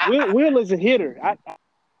 yeah, Will is a hitter.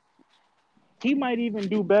 He might even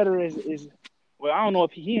do better as well. I don't know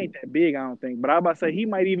if he ain't that big. I don't think, but I about to say he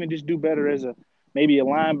might even just do better as maybe a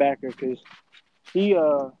linebacker because he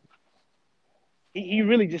he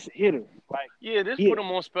really just a hitter. Like yeah. Just he put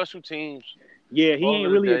him on special teams. yeah, he Call ain't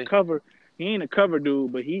it a really a day. cover. He ain't a cover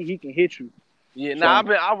dude, but he can hit you. Yeah, now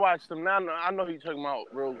So I watched him. Now I know you're talking about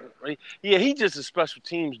real. Right? Yeah, he just a special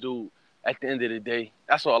teams dude. At the end of the day,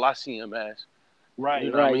 that's all I see him as. You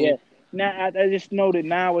know what I right, yeah. mean? Now I just know that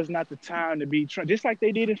now is not the time to be just like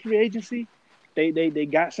they did in free agency. They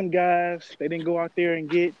got some guys. They didn't go out there and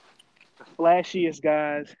get the flashiest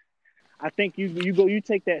guys. I think you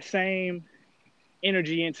take that same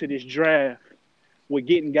energy into this draft with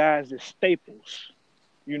getting guys that staples.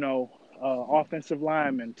 You know, offensive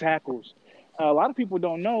linemen, tackles. A lot of people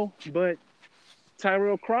don't know, but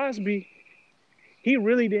Tyrell Crosby, he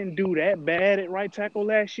really didn't do that bad at right tackle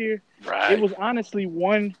last year. It Right, was honestly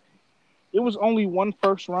one. It was only one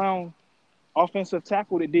first round offensive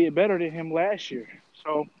tackle that did better than him last year.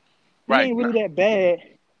 So he right. ain't Nah, really that bad.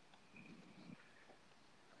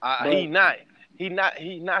 he But not. He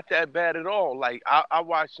not that bad at all. Like I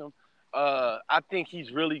watched him. I think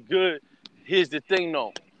he's really good. Here's the thing,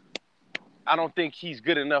 though. I don't think he's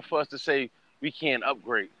good enough for us to say we can't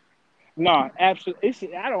upgrade. no,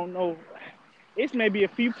 absolutely. I don't know. It's maybe a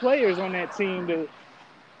few players on that team that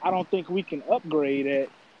I don't think we can upgrade at.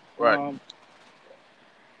 Right,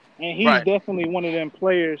 And he's right. definitely one of them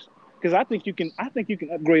players because I think you can. I think you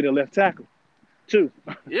can upgrade a left tackle too.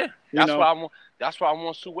 Yeah, You know, that's why I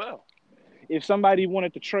want Sewell if somebody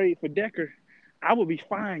wanted to trade for Decker, I would be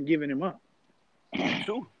fine giving him up.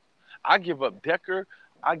 too. I give up Decker.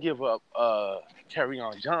 I give up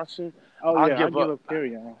on Johnson. Oh I yeah, I give give up. up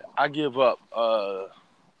Perry on. I give up.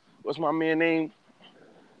 What's my man name?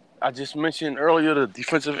 I just mentioned earlier the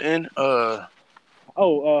defensive end.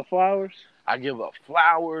 Oh, Flowers. I give up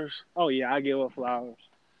Flowers. Oh yeah, I give up Flowers.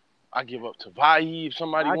 I give up Tavayi. If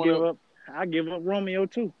somebody I want give to. up. I give up Romeo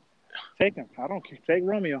too. Take him. I don't care. Take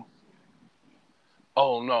Romeo.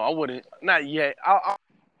 Oh no, I wouldn't. Not yet.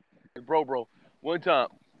 Bro. One time,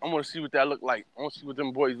 I want to see what that look like. I want to see what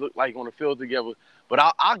them boys look like on the field together. But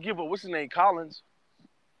I'll give up. What's his name? Collins.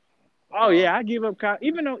 Oh yeah, I give up.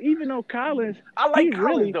 Even though Collins, I like he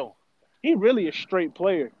Collins really though. he really a straight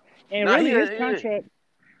player, and Now really he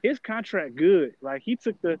his contract good. Like he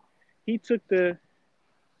took the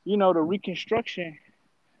the reconstruction,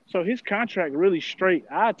 so his contract really straight.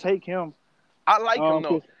 I take him. I like him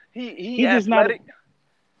though. Cause He he just not a athletic.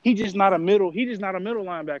 he just not a middle. He just not a middle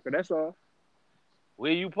linebacker. That's all.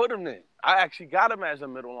 Where you put him then? I actually got him as a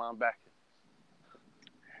middle linebacker.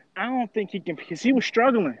 I don't think he can because he was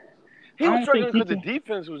struggling. He I was don't think struggling he because the can.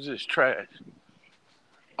 defense was just trash.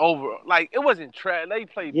 Over like it wasn't trash. They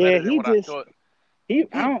played Yeah, better than he what I just thought. he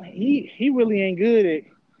I He don't he really ain't good at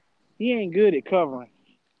he ain't good at covering.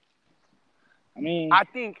 I mean,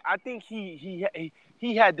 I think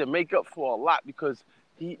he had to make up for a lot because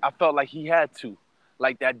I felt like he had to.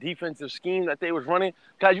 Like that defensive scheme that they was running.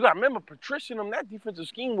 Cause you gotta remember Patricia and them, that defensive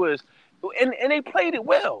scheme was and they played it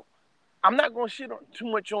well. I'm not gonna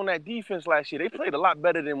too much on that defense last year. They played a lot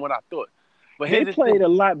better than what I thought. But they here's the played thing. a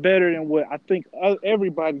lot better than what I think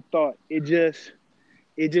everybody thought. It just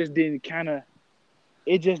didn't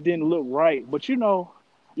it just didn't look right. But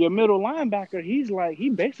your middle linebacker, he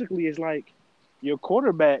basically is like your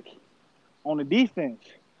quarterback on the defense.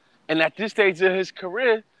 And at this stage of his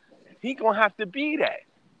career, he gonna have to be that.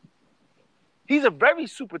 He's a very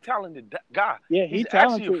super talented guy. Yeah, he He's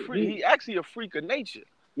actually a talented. freak. He actually a freak of nature.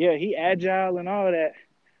 yeah, he agile and all that.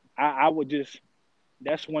 I would just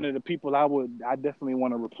that's one of the people I definitely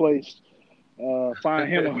want to replace. Find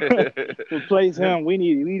him replace him. We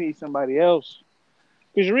need somebody else.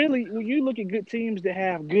 Because really, when you look at good teams that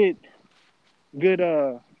have good good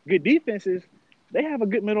defenses, they have a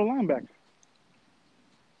good middle linebacker.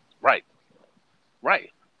 Right, right,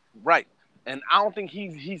 right. And I don't think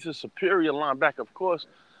he's a superior linebacker, of course,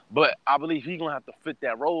 but I believe he's gonna have to fit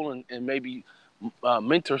that role and maybe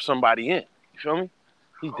mentor somebody in. You feel me?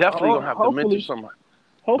 He's definitely gonna have to mentor Hopefully, somebody.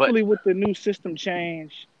 But hopefully with the new system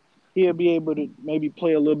change, he'll be able to maybe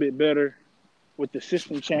play a little bit better with the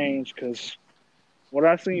system change. Because what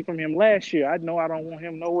I seen from him last year, I know I don't want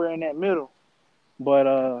him nowhere in that middle.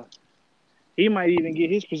 But he might even get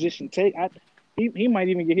his position taken. He might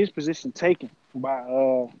even get his position taken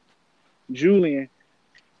by Julian.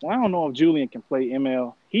 Well, I don't know if Julian can play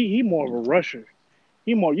ML. He more of a rusher.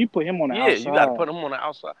 He more you put him on the yeah, you got to outside. put him on the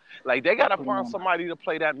outside. Like they You got to put him find on. somebody to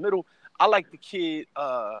play that middle. I like the kid.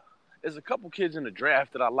 There's a couple kids in the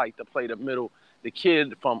draft that I like to play the middle. The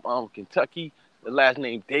kid from Kentucky, the last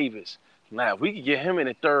name Davis. Now, if we could get him in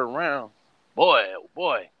the third round, boy, oh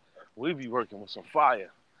boy, we'd be working with some fire.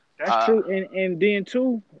 That's Uh, true. And then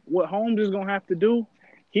too, what Holmes is gonna have to do,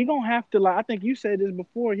 he gonna have to like I think you said this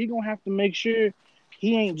before. He gonna have to make sure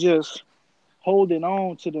he ain't just holding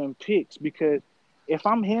on to them picks because if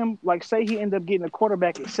I'm him, like say he end up getting a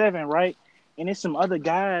quarterback at 7, right? And it's some other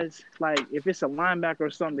guys, like if it's a linebacker or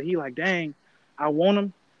something that he like, dang, I want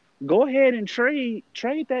him. Go ahead and trade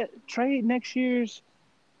next year's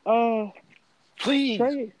uh please,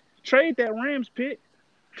 trade that Rams pick.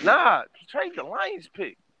 nah, trade the Lions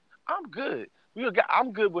pick. I'm good.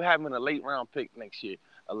 I'm good with having a late round pick next year,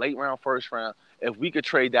 a late round first round. If we could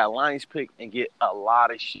trade that Lions pick and get a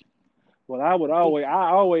lot of shit. Well, I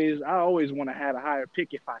always want to have a higher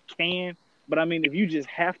pick if I can. But I mean, if you just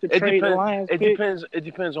have to It trade the depends. Lions It pick, depends. It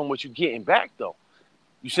depends on what you're getting back, though.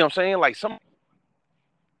 You see what I'm saying? Like some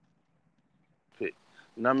pick.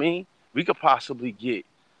 You know what I mean? We could possibly get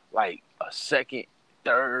like a second,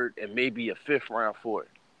 third, and maybe a fifth round for it.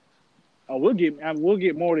 we'll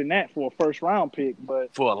get more than that for a first round pick.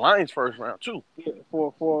 But For a Lions first round too. yeah,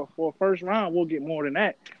 for a first round, we'll get more than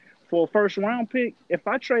that. For a first round pick, if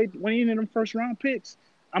I trade one of them first round picks,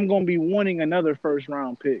 I'm gonna be wanting another first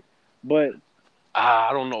round pick. But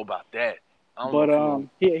I don't know about that. I don't know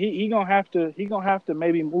if you gonna. he gonna have to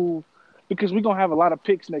maybe move because we're gonna have a lot of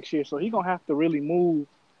picks next year. So he gonna have to really move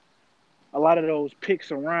a lot of those picks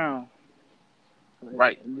around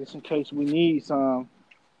Right. just in case we need some.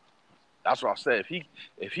 That's what I said.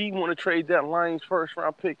 If he want to trade that Lions first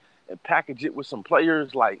round pick and package it with some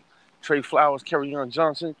players like Trey Flowers, Kerryon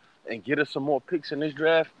Johnson, and get us some more picks in this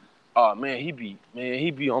draft, oh man, he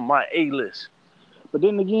be on my A list. But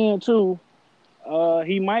then again, too,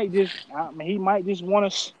 he might just I mean, he might just want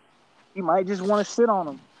to sit on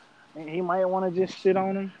them. And he might want to just sit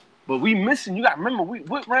on them. But we missing. You got to remember,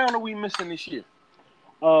 what round are we missing this year?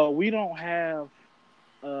 We don't have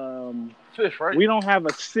Fifth, right? we don't have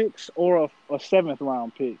a sixth or a seventh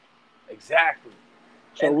round pick. Exactly.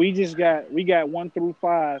 So And we got 1 through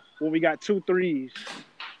 5. Well, we got 2 3s.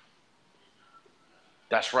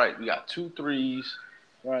 that's right. We got 2 3s,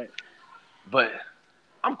 Right. but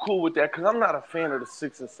I'm cool with that because I'm not a fan of the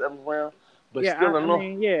 6th and 7th round. But Yeah, still I enough.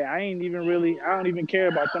 mean, yeah, I don't even care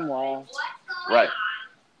about them rounds. Right.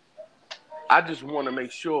 I just want to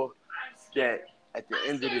make sure that at the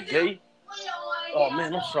end of the day, oh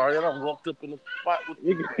man, I'm sorry, I done walked up in the spot with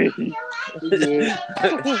You good. You good.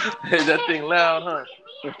 that thing loud,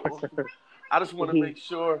 huh? I just want to make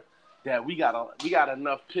sure that we got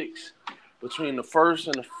enough picks between the first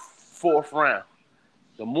and the fourth round.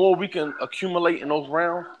 The more we can accumulate in those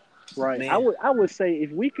rounds, Right. man. I would say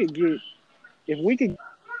if we could get a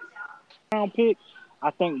round pick,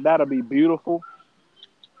 I think that'll be beautiful.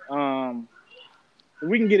 Um, if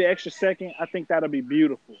we can get an extra second, I think that'll be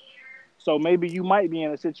beautiful. So maybe you might be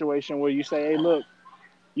in a situation where you say, "Hey, look,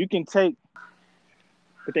 you can take,"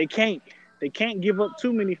 but they can't. They can't give up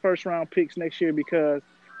too many first round picks next year because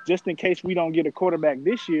just in case we don't get a quarterback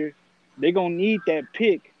this year, they're gonna need that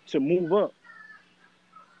pick to move up.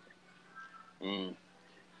 Mm.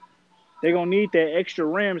 They're gonna need that extra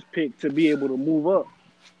Rams pick to be able to move up.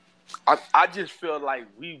 I just feel like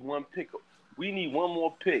we need one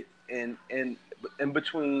more pick in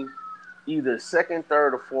between either second,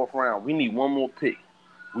 third, or fourth round. We need one more pick.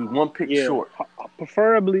 We one pick Yeah, short.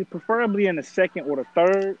 preferably in the second or the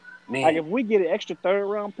third. Like Man, if we get an extra third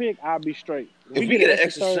round pick, I'll be straight. If if we we get an get an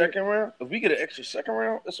extra extra third, second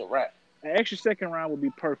round, it's a wrap. an extra second round would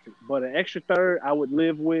be perfect. But an extra third, I would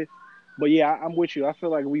live with. But yeah, I'm with you. I feel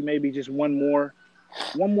like we maybe just one more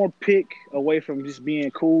one more pick away from just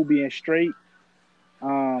being cool, being straight.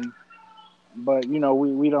 Um, but we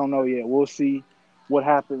don't know yet. We'll see what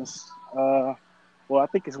happens. Well, I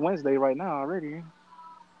think it's Wednesday right now already.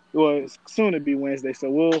 Well, it's soon to be Wednesday, so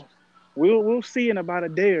we'll see in about a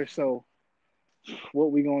day or so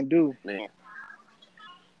what we gonna do. Man,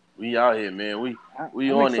 we out here, man. We I'm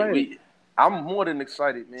on it. excited. I'm more than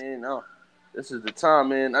excited, man. This is the time,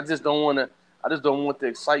 man. I just don't want to. I just don't want the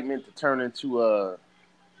excitement to turn into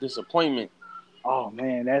disappointment. Oh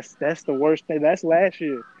man, that's the worst thing. That's last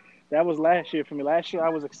year. That was last year for me. Last year I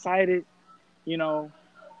was excited, you know,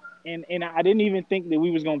 and I didn't even think that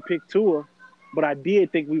we was gonna pick Tua, but I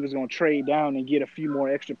did think we was gonna trade down and get a few more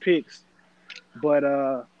extra picks. But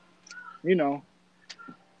you know,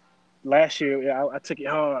 last year I took it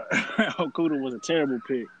hard. Okuda was a terrible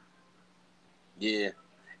pick. Yeah,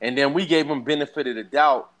 and then we gave him benefit of the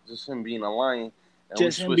doubt, just him being a Lion, and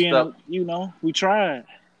we Just him switched being up. we tried.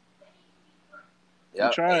 We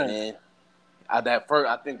Yep, and tried. then I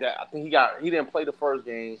think he didn't play the first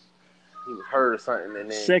game. He was hurt or something,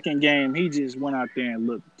 and then Second game, he just went out there and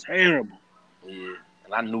looked terrible. yeah,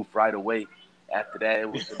 and I knew right away after that it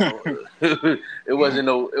was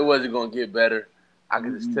no, it wasn't gonna get better. I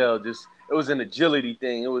could just Mm-mm. tell. Just it was an agility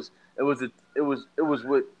thing. It was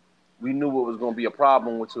what we knew what was gonna be a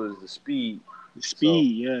problem, which was the speed. The So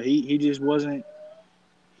speed, yeah, he just wasn't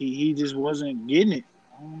he just wasn't getting it.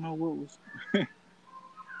 I don't know what was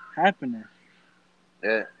happening.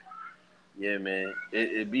 yeah, yeah, man,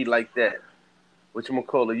 it be like that. What you gonna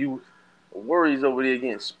call it? You worries over there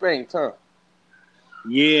getting spanked, huh?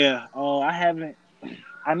 Yeah, I haven't.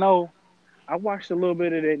 I know. I watched a little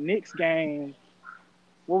bit of that Knicks game.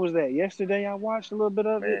 What was that? Yesterday, I watched a little bit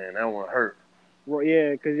of it. Man, that one hurt. Well,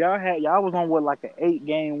 yeah, cause y'all was on what like an 8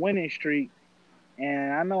 game winning streak,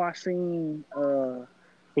 and I know I seen cause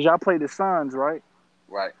y'all played the Suns, right?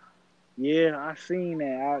 Right. Yeah, I seen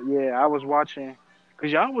that. I was watching,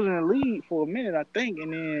 cause y'all was in the lead for a minute, I think,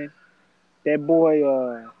 and then that boy,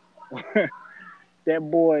 that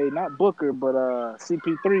boy, not Booker, but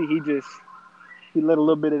CP3, he let a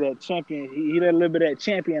little bit of that champion. He let a little bit of that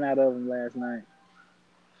champion out of him last night.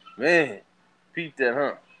 Man, peep that,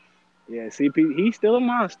 huh? Yeah, CP, he's still a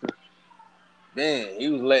monster. Man, he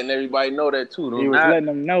was letting everybody know that too. He was letting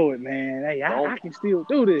them know it, man. Hey, Don't I can still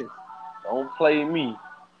do this. don't play me.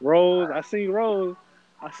 Rose, I seen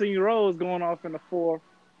Rose going off in the fourth.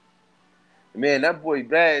 Man, that boy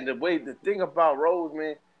bad. The thing about Rose,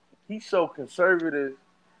 man, he's so conservative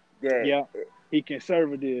that Yeah, he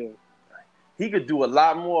conservative. he could do a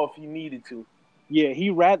lot more if he needed to. Yeah, he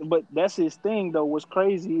rather, but that's his thing though. What's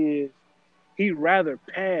crazy is he rather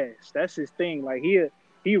pass. That's his thing. Like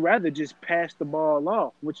he rather just pass the ball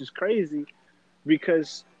off, which is crazy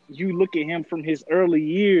because you look at him from his early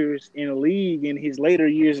years in the league and his later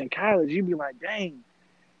years in college, you'd be like, dang,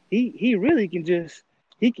 he really can just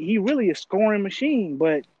he really a scoring machine,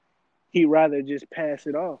 but he rather just pass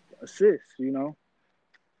it off, assist.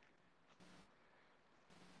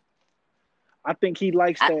 I think he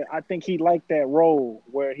likes I, that. I think he liked that role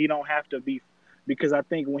where he don't have to be, because I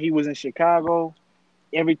think when he was in Chicago,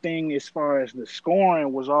 everything as far as the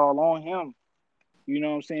scoring was all on him. You know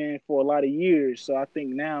what I'm saying, for a lot of years. So I think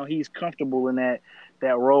now he's comfortable in that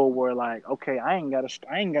role where like, okay, I ain't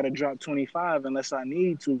gotta drop 25 unless I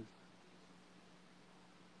need to.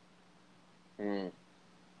 mm,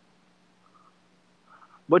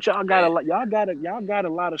 But y'all got a man. lot. Y'all got a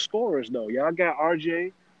lot of scorers though. Y'all got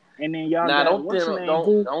RJ, and then y'all Nah, got don't what's think the name? don't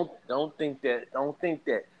Who? don't don't think that. Don't think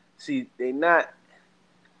that. See, they not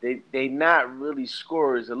really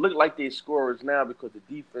scorers. It look like they scorers now because the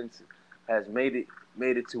defense has made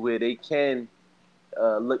it to where they can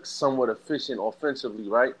look somewhat efficient offensively,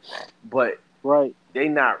 right? But Right. they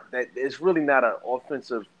not that. It's really not an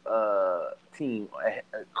offensive team,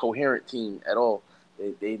 a coherent team at all.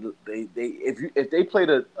 If they played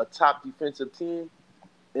a top defensive team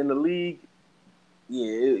in the league,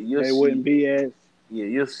 yeah, you'll They wouldn't see. be as. Yeah,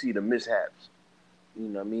 you'll see the mishaps. You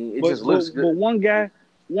know what I mean? It But just but looks but good. one guy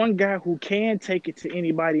who can take it to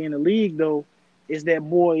anybody in the league though is that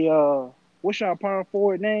boy. What's your power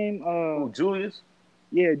forward name? Who, Julius?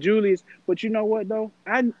 Yeah, Julius. But you know what though?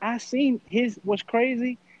 I seen his. What's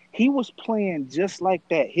crazy? He was playing just like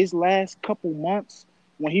that. His last couple months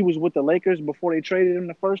when he was with the Lakers before they traded him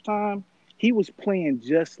the first time, he was playing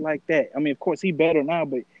just like that. I mean, of course he better now,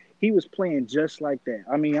 but he was playing just like that.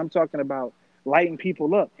 I mean, I'm talking about lighting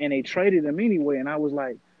people up, and they traded him anyway. And I was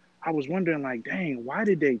wondering like, dang, why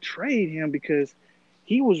did they trade him? Because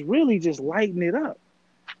he was really just lighting it up.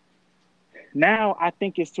 Now I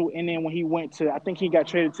think it's to, and then when he went to, I think he got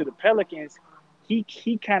traded to the Pelicans.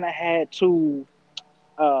 He kind of had to.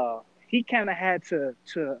 he kind of had to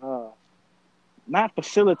not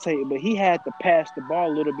facilitate, but he had to pass the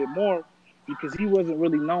ball a little bit more because he wasn't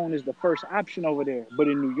really known as the first option over there. But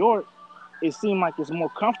in New York, it seemed like it's more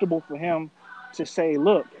comfortable for him to say,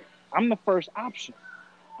 "Look, I'm the first option.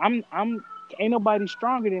 I'm ain't nobody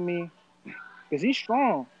stronger than me because he's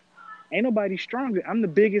strong. Ain't nobody stronger. I'm the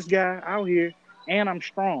biggest guy out here, and I'm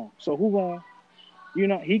strong. So who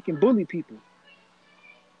gonna, he can bully people."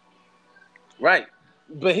 Right.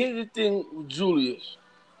 But here's the thing with Julius.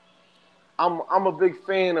 I'm a big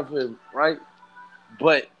fan of him, right?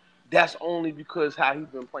 But that's only because how he's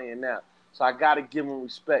been playing now. So I gotta give him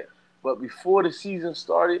respect. But before the season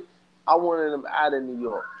started, I wanted him out of New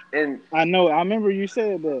York. And I know. I remember you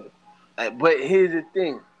said that. but here's the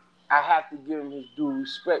thing. I have to give him his due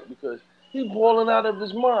respect because he's balling out of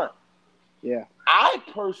his mind. Yeah. I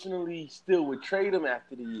personally still would trade him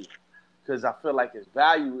after the year because I feel like his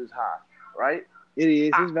value is high, right? It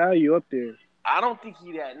is. His value up there. I don't think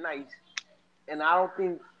he's that nice, and I don't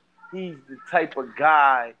think he's the type of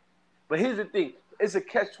guy. But here's the thing: it's a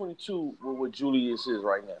catch-22 with what Julius is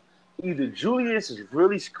right now. Either Julius is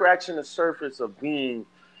really scratching the surface of being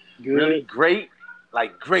Good. really great,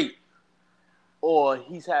 like great, or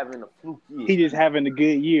he's having a fluke year. He's just having a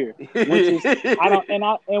good year, which is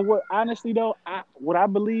what honestly though, what I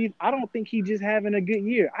believe, I don't think he's just having a good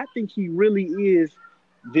year. I think he really is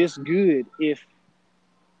this good.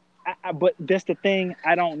 But that's the thing.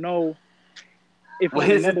 I don't know if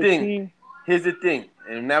here's the thing. team. Here's the thing,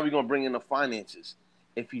 and now we're gonna bring in the finances.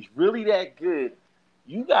 If he's really that good,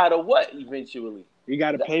 you gotta what eventually? You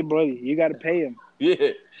gotta pay Brody. You gotta pay him.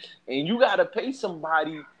 Yeah, and you gotta pay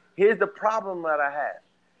somebody. Here's the problem that I have.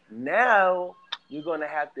 Now you're gonna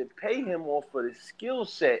have to pay him off of the skill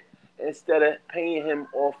set instead of paying him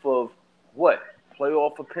off of what?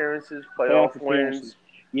 Playoff appearances, playoff wins.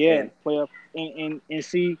 Yeah, playoff. And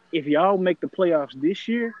see, if y'all make the playoffs this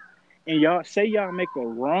year, and y'all make a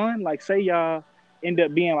run, like say y'all end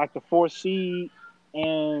up being like the 4th seed,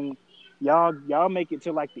 and y'all make it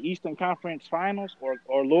to like the Eastern Conference Finals,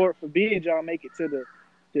 or Lord forbid y'all make it to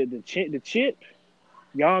the chip,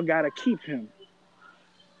 y'all gotta keep him.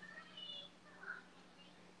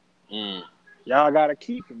 Y'all gotta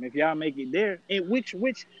keep him if y'all make it there. And which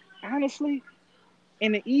honestly,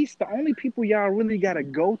 in the East, the only people y'all really gotta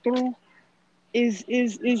go through is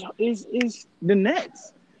the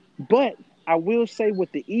Nets. But I will say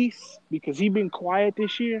with the East, because he been quiet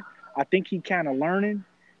this year, I think he kind of learning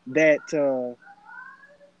that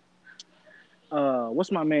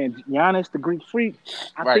what's my man Giannis, the Greek Freak.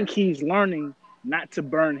 I think he's learning not to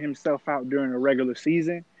burn himself out during the regular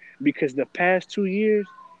season, because the past 2 years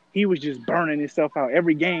he was just burning himself out.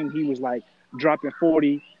 Every game he was like dropping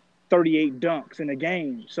 40, 38 dunks in a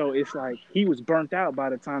game. So it's like he was burnt out by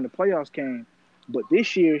the time the playoffs came. But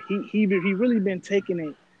this year he really been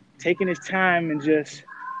taking his time and just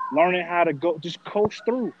learning how to go, just coast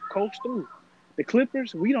through. The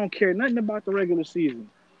Clippers, we don't care nothing about the regular season.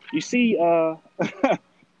 You see, my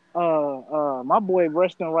boy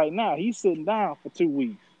resting right now. He's sitting down for 2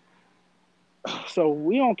 weeks. So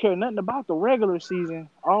we don't care nothing about the regular season.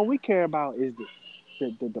 All we care about is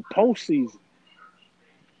the postseason.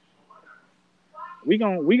 We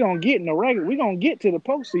gonna get in the regular. We gonna get to the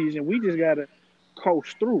postseason. We just gotta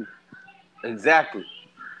coast through. Exactly.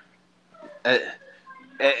 I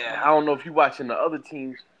don't know if you're watching the other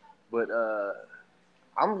teams, but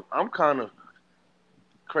I'm kind of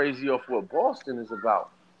crazy off what Boston is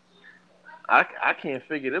about. I can't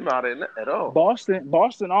figure them out at all.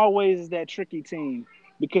 Boston always is that tricky team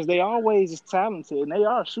because they always is talented, and they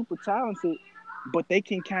are super talented, but they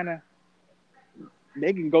can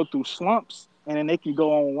go through slumps, and then they can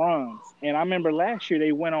go on runs. And I remember last year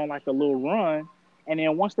they went on like a little run, and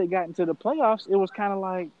then once they got into the playoffs, it was kind of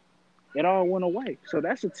like it all went away. So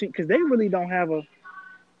that's a team because they really don't have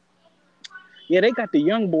they got the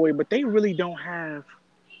young boy, but they really don't have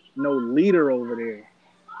no leader over there.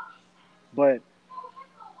 But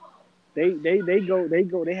they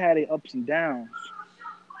had their ups and downs.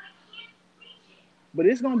 But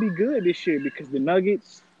it's gonna be good this year because the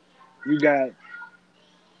Nuggets, you got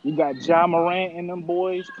Ja Morant and them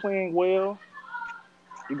boys playing well.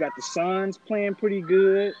 You got the Suns playing pretty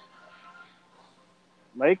good.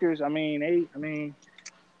 Lakers, they all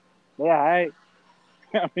right.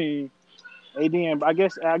 I mean, AD and I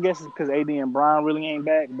guess it's because AD and Bron really ain't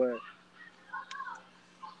back, but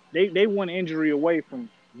they one injury away from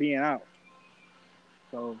being out.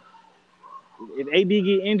 So if AD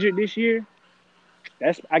get injured this year,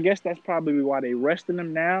 that's probably why they resting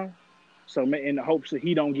him now. So in the hopes that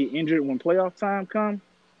he don't get injured when playoff time come,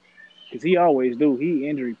 because he always do. He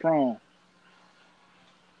injury prone.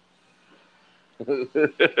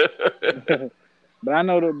 But I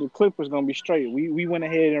know that the Clippers gonna be straight. We went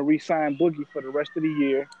ahead and re-signed Boogie for the rest of the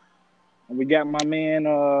year, and we got my man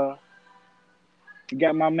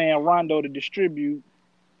Rondo to distribute.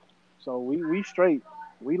 So we straight.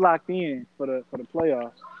 We locked in for the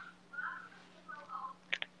playoffs.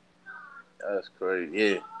 That's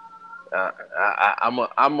crazy. Yeah. I'm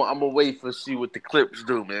a wait for see what the Clips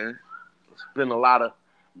do, man. It's been a lot of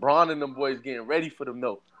Braun and them boys getting ready for them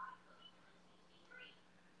though.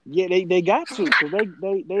 Yeah, they got to because they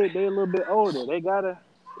a little bit older. They gotta.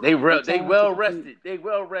 They Time to well compete. rested. They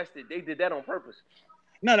well rested. They did that on purpose.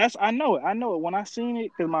 No, that's I know it. I know it. When I seen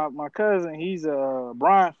it, because my cousin, he's a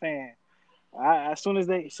Brian fan. As soon as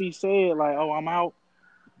she said like, "Oh, I'm out,"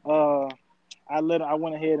 uh, I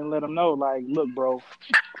went ahead and let him know like, "Look, bro,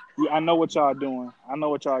 I know what y'all doing. I know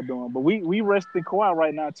what y'all doing. But we resting Kawhi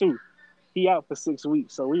right now too. He out for 6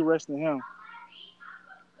 weeks, so we resting him.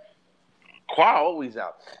 Kawhi always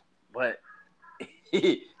out, but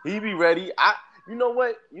he be ready. You know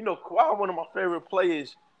what? You know Kawhi one of my favorite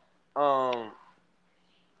players.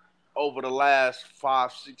 Over the last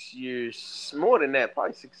 5-6 years, more than that,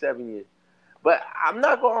 probably 6-7 years. But I'm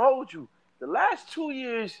not gonna hold you. The last 2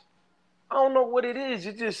 years, I don't know what it is.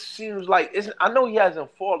 It just seems like I know he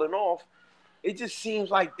hasn't fallen off. It just seems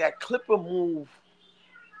like that Clipper move.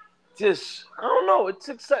 Just I don't know. It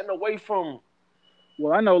took something away from.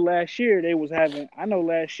 Well, I know last year they was having. I know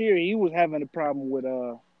last year he was having a problem with.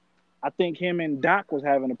 I think him and Doc was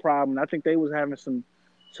having a problem. I think they was having some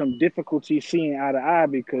difficulty seeing eye to eye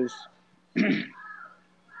because you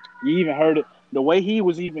even heard it the way he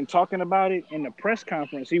was even talking about it in the press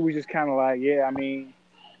conference. He was just kind of like, yeah, I mean,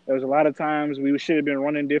 there was a lot of times we should have been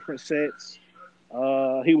running different sets.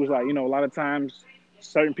 He was like, a lot of times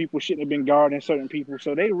certain people shouldn't have been guarding certain people.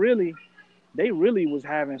 So they really was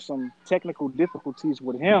having some technical difficulties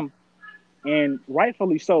with him, and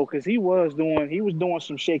rightfully so because he was doing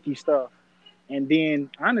some shaky stuff. And then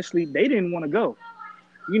honestly, they didn't want to go.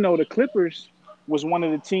 The Clippers was one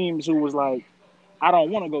of the teams who was like, I don't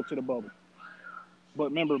want to go to the bubble. But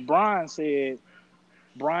remember, Brian and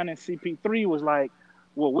CP3 was like,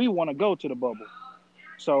 well, we want to go to the bubble.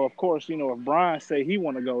 So of course, if Brian say he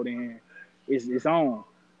want to go, then it's on.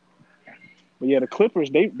 But yeah, the Clippers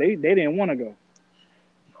they didn't want to go.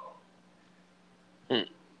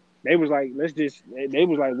 They was like, they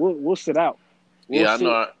was like, we'll sit out. Yeah, I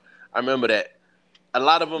know. I remember that. A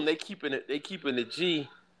lot of them they keeping it G,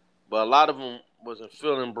 but a lot of them wasn't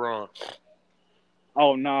feeling Braun.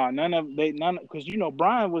 Oh no, none because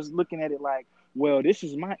Brian was looking at it like, well, this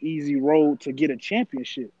is my easy road to get a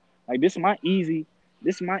championship. Like this is my easy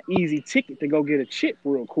ticket to go get a chip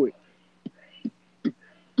real quick.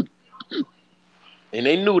 And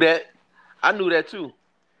they knew that. I knew that too.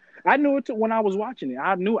 I knew it too when I was watching it.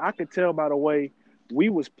 I could tell by the way we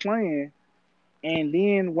was playing, and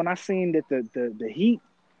then when I seen that the Heat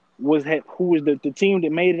who was the team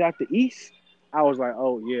that made it out the East, I was like,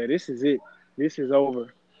 oh yeah, this is it. This is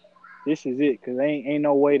over. This is it because ain't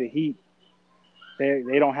no way the Heat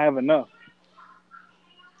they don't have enough.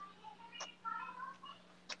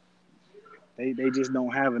 They just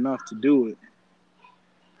don't have enough to do it.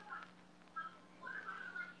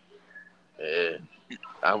 Yeah,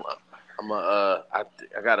 I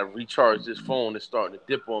gotta recharge this phone. It's starting to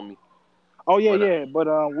dip on me. Oh yeah. But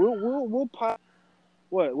we'll pod.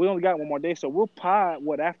 What we only got one more day, so we'll pod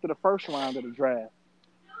after the first round of the draft.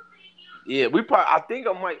 Yeah, I think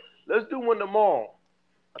I might. Let's do one tomorrow.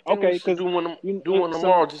 I think we should do one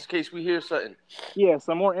tomorrow just in case we hear something. Yeah,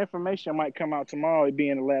 some more information might come out tomorrow, it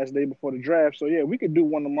being the last day before the draft. So yeah, we could do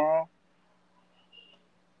one tomorrow.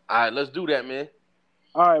 All right, let's do that, man.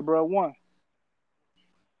 All right, bro. One.